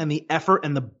time and the effort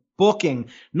and the booking.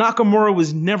 Nakamura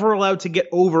was never allowed to get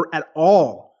over at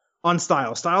all on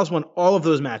Styles. Styles won all of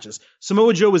those matches.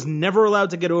 Samoa Joe was never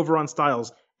allowed to get over on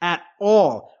Styles at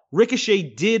all.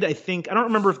 Ricochet did, I think. I don't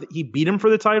remember if he beat him for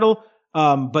the title,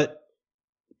 but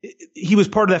he was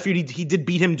part of that feud. He did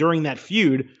beat him during that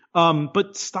feud.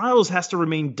 But Styles has to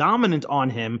remain dominant on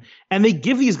him. And they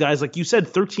give these guys, like you said,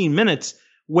 13 minutes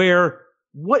where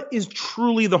what is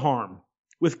truly the harm?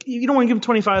 You don't want to give him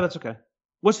 25, that's okay.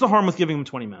 What's the harm with giving him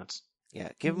 20 minutes? Yeah,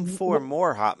 give him 4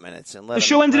 more hot minutes and let the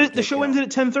show ended at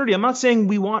 10:30. I'm not saying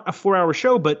we want a 4-hour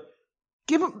show, but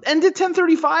end at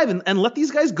 10:35 and let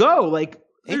these guys go. Like,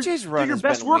 AJ's run they're your has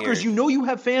best been workers. weird. You know you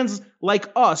have fans like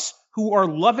us who are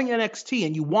loving NXT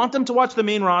and you want them to watch the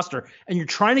main roster and you're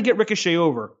trying to get Ricochet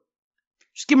over.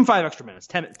 Just give him 5 extra minutes,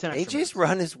 10 extra minutes. AJ's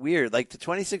run is weird. Like, to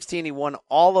 2016, he won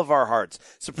all of our hearts.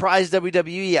 Surprised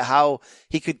WWE at how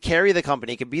he could carry the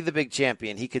company. He could be the big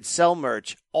champion. He could sell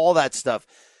merch, all that stuff.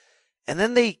 And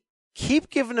then they keep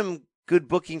giving him good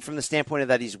booking from the standpoint of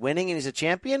that he's winning and he's a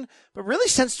champion. But really,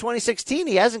 since 2016,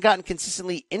 he hasn't gotten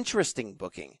consistently interesting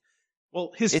booking.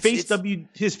 Well, his face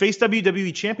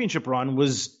WWE championship run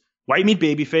was white meat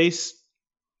babyface.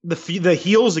 The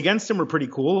heels against him were pretty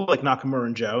cool, like Nakamura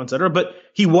and Joe, etc. But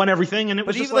he won everything, and it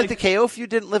was But just even like the KO feud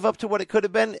didn't live up to what it could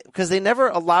have been because they never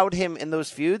allowed him in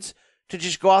those feuds to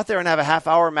just go out there and have a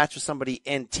half-hour match with somebody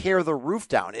and tear the roof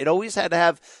down. It always had to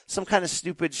have some kind of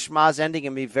stupid schmaz ending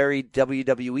and be very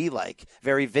WWE-like,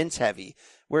 very Vince-heavy,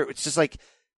 where it's just like,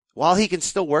 while he can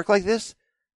still work like this,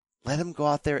 let him go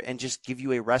out there and just give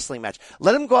you a wrestling match.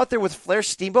 Let him go out there with Flair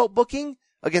Steamboat booking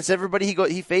against everybody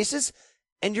he faces,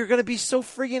 and you're going to be so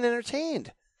friggin'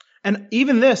 entertained. And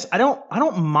even this, I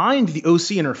don't mind the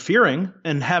OC interfering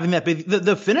and having that big.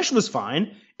 The finish was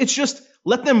fine. It's just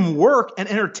let them work and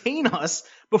entertain us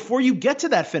before you get to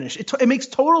that finish. It makes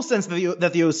total sense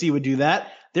that the OC would do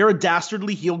that. They're a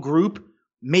dastardly heel group,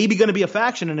 maybe going to be a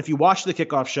faction. And if you watch the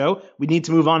kickoff show, we need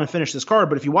to move on and finish this card.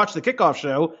 But if you watch the kickoff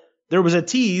show, there was a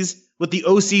tease with the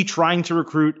OC trying to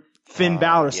recruit Finn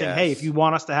Balor, saying, "Hey, if you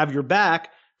want us to have your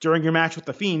back during your match with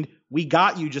the Fiend, we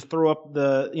got you. Just throw up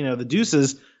the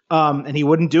deuces." And he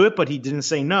wouldn't do it, but he didn't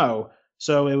say no.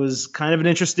 So it was kind of an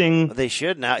interesting. They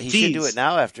should now. He should do it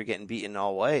now after getting beaten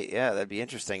all way. Yeah, that'd be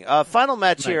interesting. Final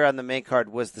match here on the main card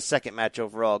was the second match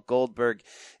overall. Goldberg,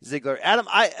 Ziggler. Adam,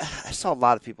 I saw a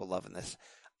lot of people loving this.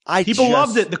 People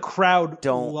loved it. The crowd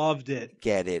loved it.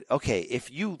 Get it? Okay, if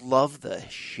you love the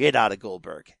shit out of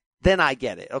Goldberg, then I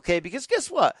get it. Okay, because guess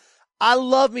what? I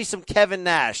love me some Kevin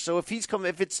Nash. So if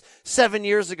it's 7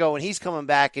 years ago and he's coming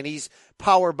back and he's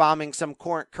power bombing some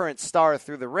current star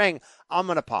through the ring, I'm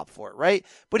going to pop for it, right?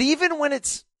 But even when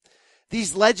it's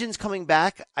these legends coming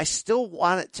back, I still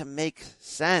want it to make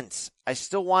sense. I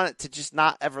still want it to just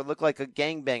not ever look like a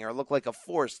gangbang or look like a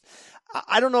forced.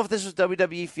 I don't know if this was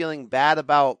WWE feeling bad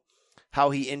about how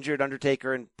he injured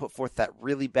Undertaker and put forth that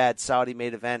really bad Saudi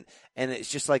main event. And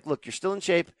it's just like, look, you're still in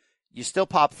shape. You still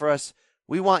pop for us.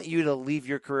 We want you to leave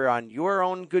your career on your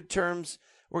own good terms.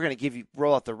 We're going to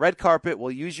roll out the red carpet.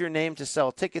 We'll use your name to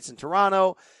sell tickets in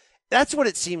Toronto. That's what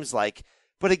it seems like.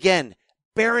 But again,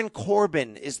 Baron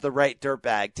Corbin is the right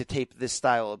dirtbag to tape this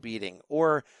style of beating,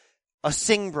 or a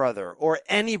Singh brother, or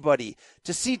anybody.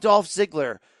 To see Dolph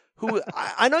Ziggler, who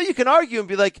I know you can argue and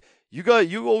be like, you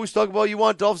always talk about you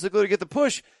want Dolph Ziggler to get the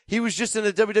push. He was just in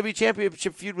a WWE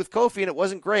Championship feud with Kofi, and it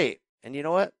wasn't great. And you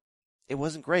know what? It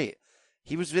wasn't great.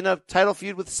 He was in a title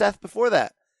feud with Seth before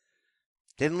that.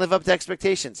 Didn't live up to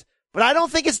expectations. But I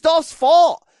don't think it's Dolph's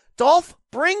fault. Dolph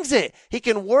brings it. He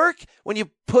can work. When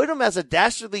you put him as a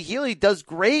dastardly heel, he does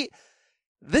great.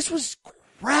 This was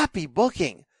crappy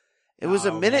booking. It was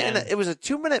a minute, and it was a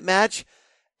 2-minute match.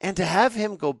 And to have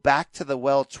him go back to the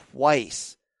well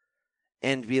twice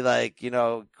and be like,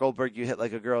 Goldberg, you hit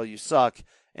like a girl, you suck,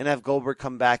 and have Goldberg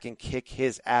come back and kick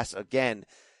his ass again.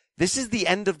 This is the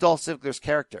end of Dolph Ziggler's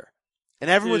character. And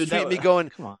everyone's tweeting me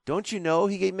going, don't you know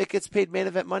Mick gets paid main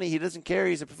event money? He doesn't care.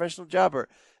 He's a professional jobber.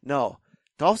 No,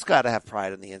 Dolph's got to have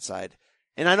pride on the inside.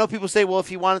 And I know people say, well, if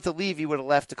he wanted to leave, he would have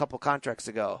left a couple contracts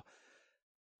ago.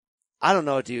 I don't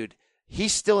know, dude.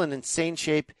 He's still in insane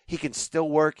shape. He can still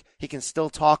work. He can still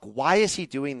talk. Why is he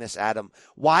doing this, Adam?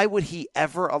 Why would he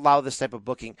ever allow this type of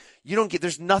booking?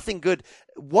 There's nothing good.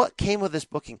 What came of this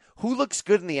booking? Who looks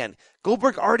good in the end?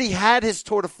 Goldberg already had his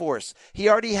tour de force. He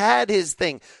already had his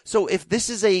thing. So if this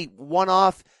is a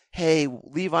one-off, hey,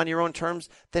 leave on your own terms,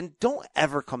 then don't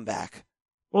ever come back.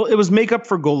 Well, it was makeup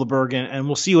for Goldberg, and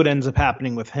we'll see what ends up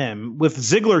happening with him. With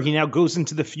Ziggler, he now goes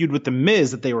into the feud with The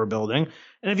Miz that they were building.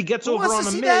 And if he gets over on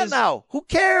The Miz... that now? Who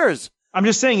cares? I'm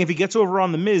just saying, if he gets over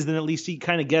on The Miz, then at least he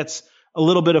kind of gets a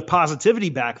little bit of positivity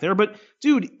back there. But,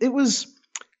 dude, it was...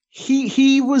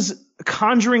 He was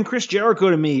conjuring Chris Jericho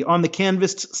to me on the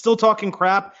canvas, still talking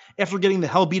crap after getting the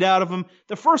hell beat out of him.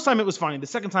 The first time it was funny. The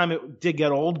second time it did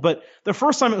get old. But the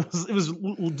first time it was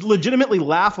legitimately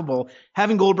laughable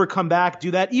having Goldberg come back,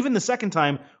 do that. Even the second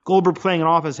time, Goldberg playing it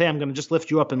off as, hey, I'm going to just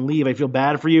lift you up and leave. I feel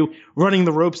bad for you. Running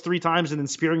the ropes 3 times and then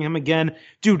spearing him again.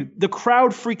 Dude, the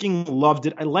crowd freaking loved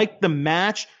it. I liked the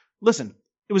match. Listen,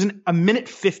 it was a minute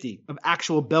 50 of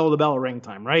actual bell-to-bell ring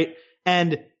time, right?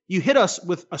 And you hit us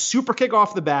with a super kick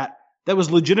off the bat that was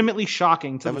legitimately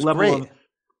shocking to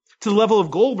the level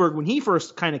of Goldberg when he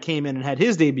first kind of came in and had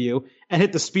his debut and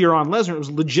hit the spear on Lesnar. It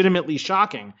was legitimately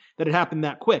shocking that it happened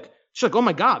that quick. It's like, oh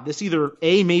my God, this either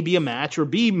A, may be a match, or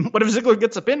B, what if Ziggler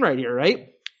gets a pin right here,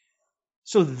 right?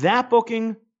 So that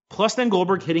booking, plus then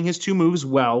Goldberg hitting his 2 moves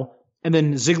well, and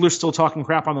then Ziggler still talking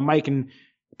crap on the mic and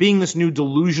being this new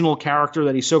delusional character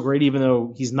that he's so great even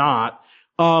though he's not.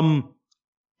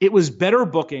 It was better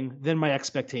booking than my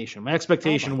expectation. My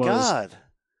expectation was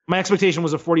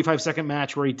a 45-second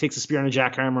match where he takes a spear and a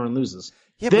jackhammer and loses.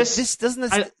 Yeah, but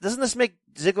doesn't this make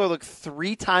Ziggler look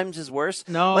 3 times as worse?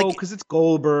 No, because it's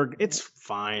Goldberg. It's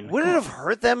fine. Would it have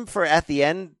hurt them for at the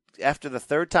end after the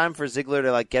 3rd time for Ziggler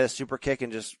to get a super kick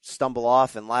and just stumble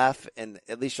off and laugh, and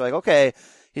at least you're like, okay,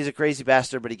 he's a crazy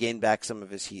bastard, but he gained back some of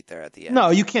his heat there at the end.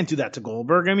 No, you can't do that to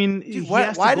Goldberg. I mean, dude,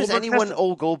 why does anyone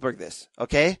owe Goldberg this?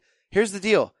 Okay. Here's the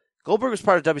deal. Goldberg was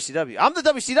part of WCW. I'm the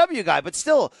WCW guy, but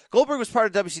still, Goldberg was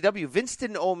part of WCW. Vince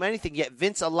didn't owe him anything, yet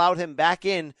Vince allowed him back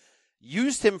in,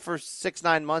 used him for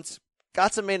 6-9 months,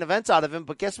 got some main events out of him,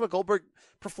 but guess what? Goldberg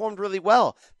performed really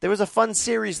well. There was a fun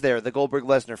series there, the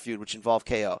Goldberg-Lesnar feud, which involved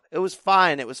KO. It was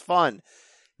fine. It was fun.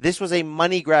 This was a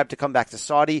money grab to come back to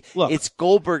Saudi. Look, it's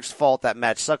Goldberg's fault that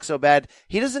match sucked so bad.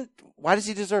 Why does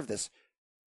he deserve this?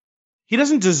 He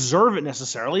doesn't deserve it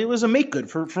necessarily. It was a make good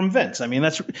from Vince. I mean,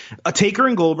 that's Taker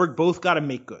and Goldberg both got a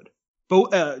make good.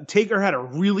 Taker had a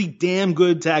really damn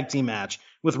good tag team match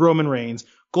with Roman Reigns.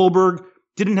 Goldberg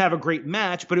didn't have a great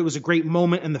match, but it was a great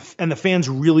moment, and the fans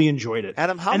really enjoyed it.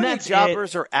 Adam, how many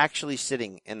jobbers are actually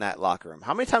sitting in that locker room?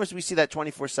 How many times do we see that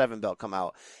 24/7 belt come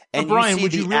out? And Brian,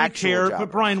 would you really care?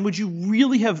 But Brian, would you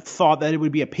really have thought that it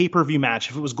would be a pay-per-view match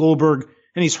if it was Goldberg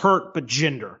and he's hurt, but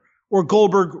Jinder? Or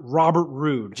Goldberg, Robert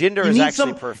Roode. Jinder is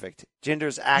actually perfect.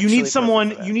 Jinder's actually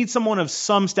perfect. You need someone of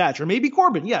some stature. Maybe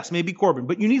Corbin. Yes, maybe Corbin.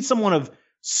 But you need someone of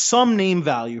some name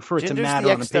value for it to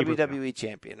matter on the pay-per-view. Jinder's the ex-WWE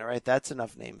champion, all right? That's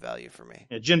enough name value for me.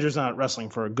 Yeah, Jinder's not wrestling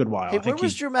for a good while. Hey, where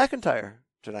was Drew McIntyre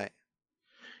tonight?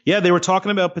 Yeah, they were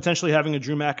talking about potentially having a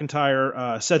Drew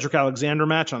McIntyre, Cedric Alexander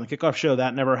match on the kickoff show.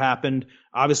 That never happened.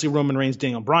 Obviously, Roman Reigns,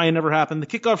 Daniel Bryan never happened. The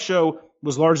kickoff show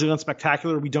was largely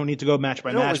unspectacular. We don't need to go match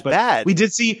by match. It was bad. We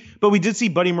did see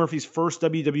Buddy Murphy's first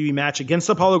WWE match against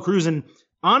Apollo Crews. And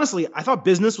honestly, I thought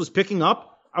business was picking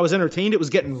up I was entertained. It was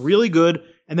getting really good.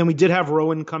 And then we did have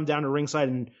Rowan come down to ringside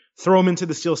and throw him into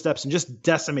the steel steps and just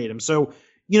decimate him. So,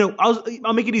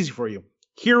 I'll make it easy for you.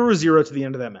 Hero or zero to the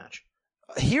end of that match?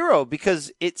 Hero,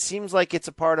 because it seems like it's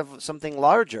a part of something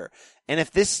larger. And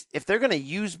if they're going to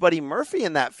use Buddy Murphy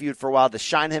in that feud for a while to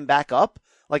shine him back up,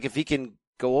 like if he can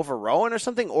go over Rowan or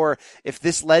something, or if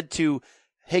this led to,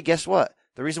 hey, guess what?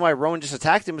 The reason why Rowan just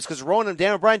attacked him is because Rowan and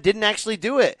Daniel Bryan didn't actually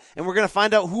do it. And we're going to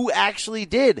find out who actually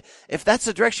did. If that's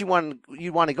the direction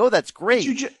you want to go, that's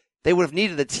great. They would have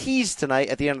needed a tease tonight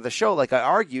at the end of the show. Like I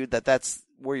argued that's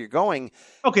where you're going.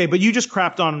 Okay, but you just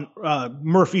crapped on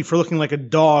Murphy for looking like a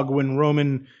dog when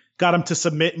Roman got him to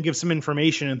submit and give some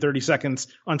information in 30 seconds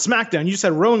on SmackDown. You just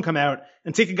had Rowan come out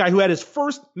and take a guy who had his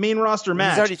first main roster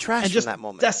match. He's already trashed and just from that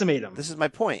moment. Decimate him. This is my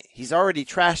point. He's already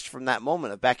trashed from that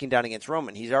moment of backing down against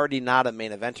Roman. He's already not a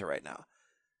main eventer right now.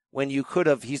 When you could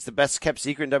have, he's the best kept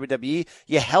secret in WWE.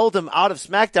 You held him out of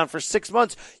SmackDown for 6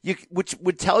 months, which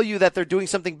would tell you that they're doing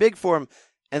something big for him,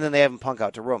 and then they have him punk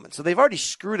out to Roman. So they've already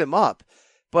screwed him up.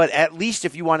 But at least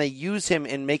if you want to use him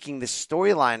in making the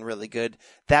storyline really good,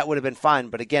 that would have been fine.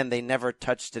 But again, they never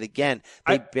touched it again.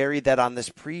 They buried that on this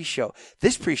pre-show.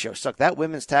 This pre-show sucked. That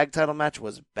women's tag title match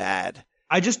was bad.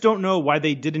 I just don't know why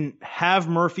they didn't have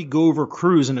Murphy go over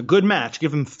Cruz in a good match,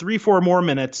 give him 3-4 more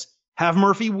minutes, have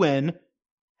Murphy win,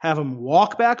 have him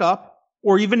walk back up,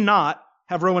 or even not,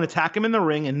 have Rowan attack him in the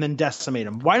ring and then decimate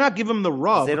him. Why not give him the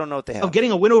rub they don't know what they have. of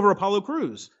getting a win over Apollo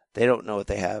Crews? They don't know what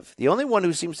they have. The only one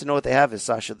who seems to know what they have is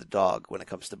Sasha the dog when it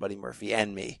comes to Buddy Murphy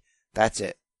and me. That's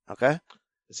it. Okay?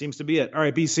 It seems to be it. All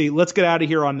right, BC, let's get out of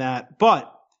here on that.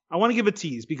 But I want to give a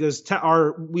tease because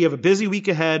we have a busy week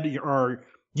ahead. Our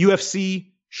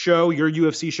UFC show, your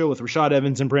UFC show with Rashad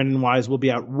Evans and Brandon Wise will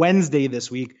be out Wednesday this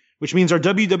week, which means our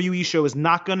WWE show is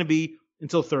not going to be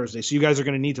until Thursday. So you guys are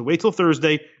going to need to wait till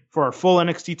Thursday for our full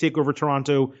NXT TakeOver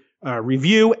Toronto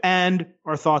review and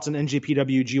our thoughts on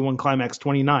NJPW G1 Climax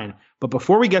 29. But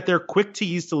before we get there, quick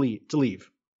tease to leave.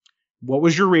 What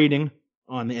was your rating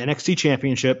on the NXT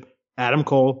Championship, Adam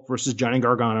Cole versus Johnny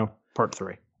Gargano, Part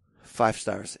 3? 5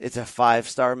 stars. It's a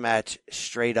 5-star match,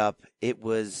 straight up. It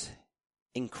was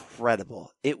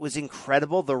incredible. It was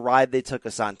incredible the ride they took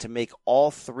us on to make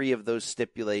all 3 of those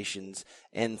stipulations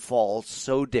and falls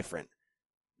so different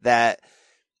that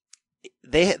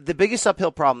the biggest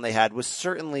uphill problem they had was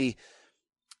certainly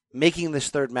making this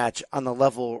third match on the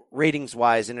level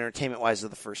ratings-wise and entertainment-wise of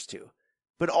the first 2.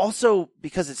 But also,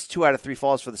 because it's 2 out of 3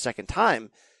 falls for the second time,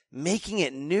 making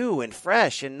it new and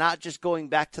fresh and not just going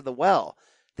back to the well.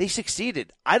 They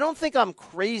succeeded. I don't think I'm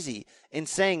crazy in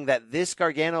saying that this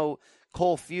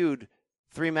Gargano-Cole feud,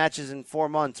 3 matches in 4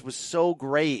 months, was so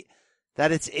great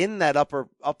that it's in that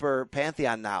upper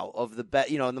pantheon now of the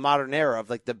in the modern era of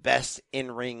like the best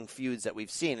in-ring feuds that we've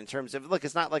seen in terms of, look,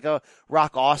 it's not like a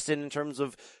Rock Austin in terms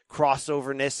of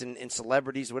crossoverness and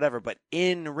celebrities, whatever, but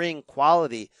in-ring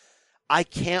quality. I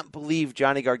can't believe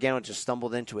Johnny Gargano just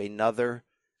stumbled into another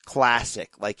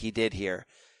classic like he did here.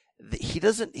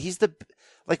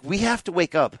 We have to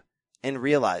wake up and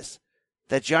realize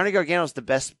that Johnny Gargano is the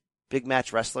best big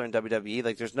match wrestler in WWE.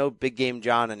 Like, there's no Big Game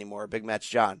John anymore, Big Match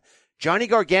John. Johnny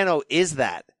Gargano is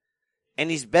that,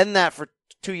 and he's been that for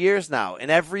 2 years now.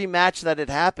 And every match that it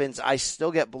happens, I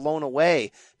still get blown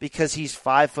away because he's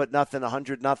 5'0",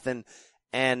 100,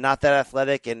 and not that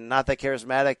athletic and not that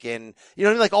charismatic, and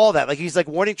like all that. Like, he's like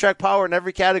warning track power in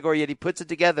every category, yet he puts it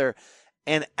together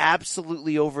and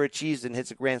absolutely overachieves and hits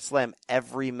a grand slam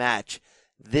every match.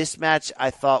 This match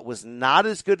I thought was not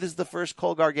as good as the first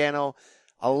Cole Gargano,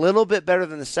 a little bit better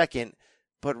than the second,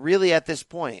 but really at this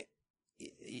point,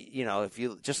 if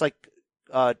you just like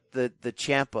the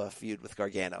Ciampa feud with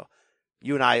Gargano,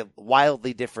 you and I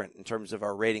wildly different in terms of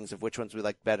our ratings of which ones we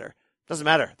like better. Doesn't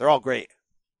matter. They're all great.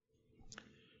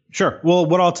 Sure. Well,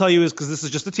 what I'll tell you is, because this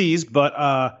is just a tease,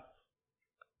 but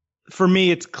for me,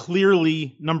 it's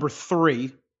clearly number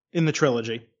 3 in the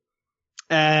trilogy.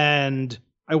 And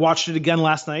I watched it again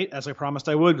last night, as I promised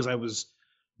I would, because I was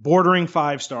bordering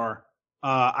 5-star.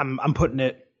 I'm putting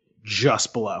it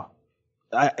just below.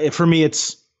 For me,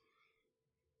 it's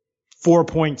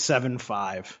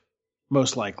 4.75,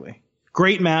 most likely.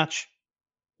 Great match.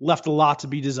 Left a lot to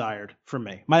be desired for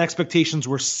me. My expectations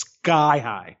were sky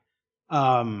high.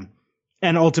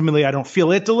 And ultimately, I don't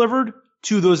feel it delivered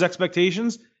to those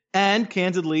expectations. And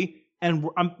candidly, and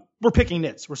we're picking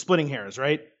nits. We're splitting hairs,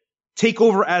 right?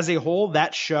 TakeOver as a whole,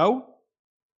 that show,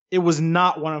 it was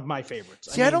not one of my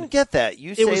favorites. See, I don't get that.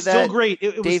 You say that. It was still great.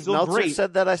 It was Dave still Meltzer great.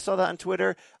 said that. I saw that on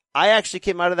Twitter. I actually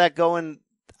came out of that going,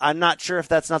 I'm not sure if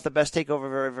that's not the best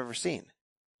TakeOver I've ever seen.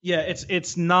 Yeah,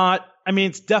 it's not. I mean,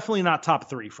 it's definitely not top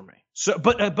 3 for me. So,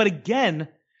 but again,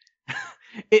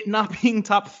 it not being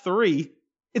top 3,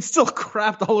 it's still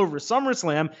crapped all over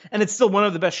SummerSlam, and it's still one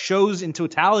of the best shows in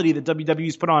totality that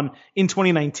WWE's put on in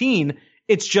 2019.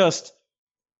 It's just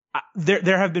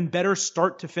there have been better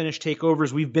start to finish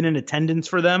takeovers. We've been in attendance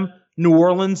for them. New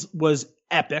Orleans was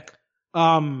epic.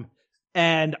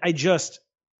 And I just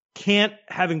can't,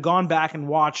 having gone back and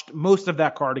watched most of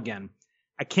that card again,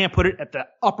 I can't put it at the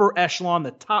upper echelon,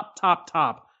 the top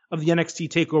of the NXT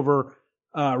TakeOver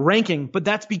ranking. But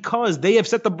that's because they have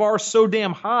set the bar so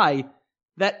damn high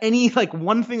that any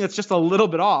one thing that's just a little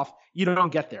bit off, you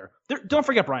don't get there. Don't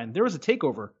forget, Brian, there was a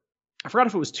TakeOver. I forgot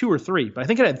if it was 2 or 3, but I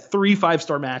think it had 3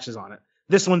 5-star matches on it.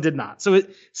 This one did not. So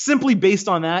it simply based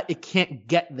on that, it can't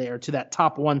get there to that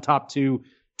top 1, top 2,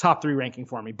 top 3 ranking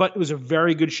for me. But it was a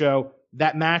very good show.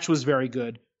 That match was very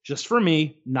good. Just for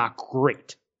me, not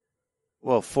great.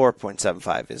 Well,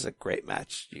 4.75 is a great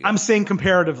match. I'm saying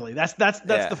comparatively. That's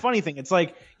the funny thing. It's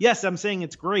like, yes, I'm saying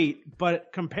it's great,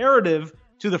 but comparative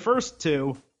to the first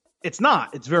 2, it's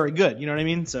not. It's very good. You know what I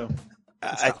mean? So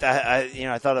I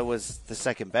thought it was the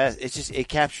second best. It's just it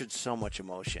captured so much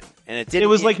emotion, and it did. It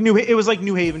was like New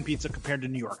Haven pizza compared to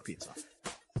New York pizza.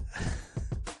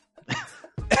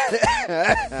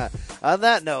 On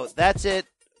that note, that's it.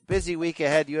 Busy week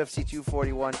ahead. UFC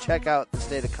 241. Check out the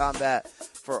State of Combat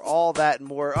for all that and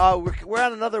more. We're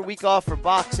on another week off for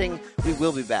boxing. We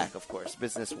will be back, of course.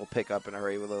 Business will pick up in a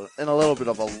hurry in a little bit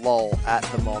of a lull at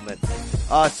the moment.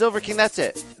 Silver King, that's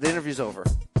it. The interview's over.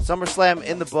 SummerSlam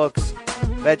in the books.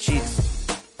 Bed sheets,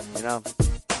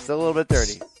 still a little bit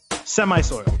dirty.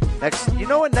 Semi-soiled.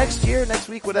 Next year, next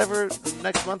week, whatever,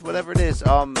 next month, whatever it is,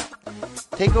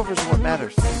 takeovers are what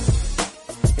matters.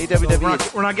 Hey,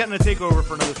 WWE. We're not getting a takeover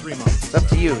for another 3 months. It's up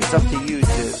to you. It's up to you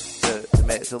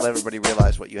to let everybody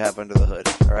realize what you have under the hood.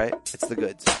 All right? It's the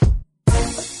goods.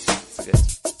 It's the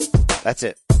goods. That's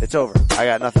it. It's over. I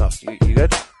got nothing else. You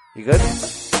good? You good?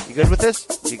 You good with this?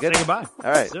 You good? Say goodbye.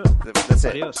 All right. That's it. That's it.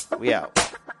 Adios. We out.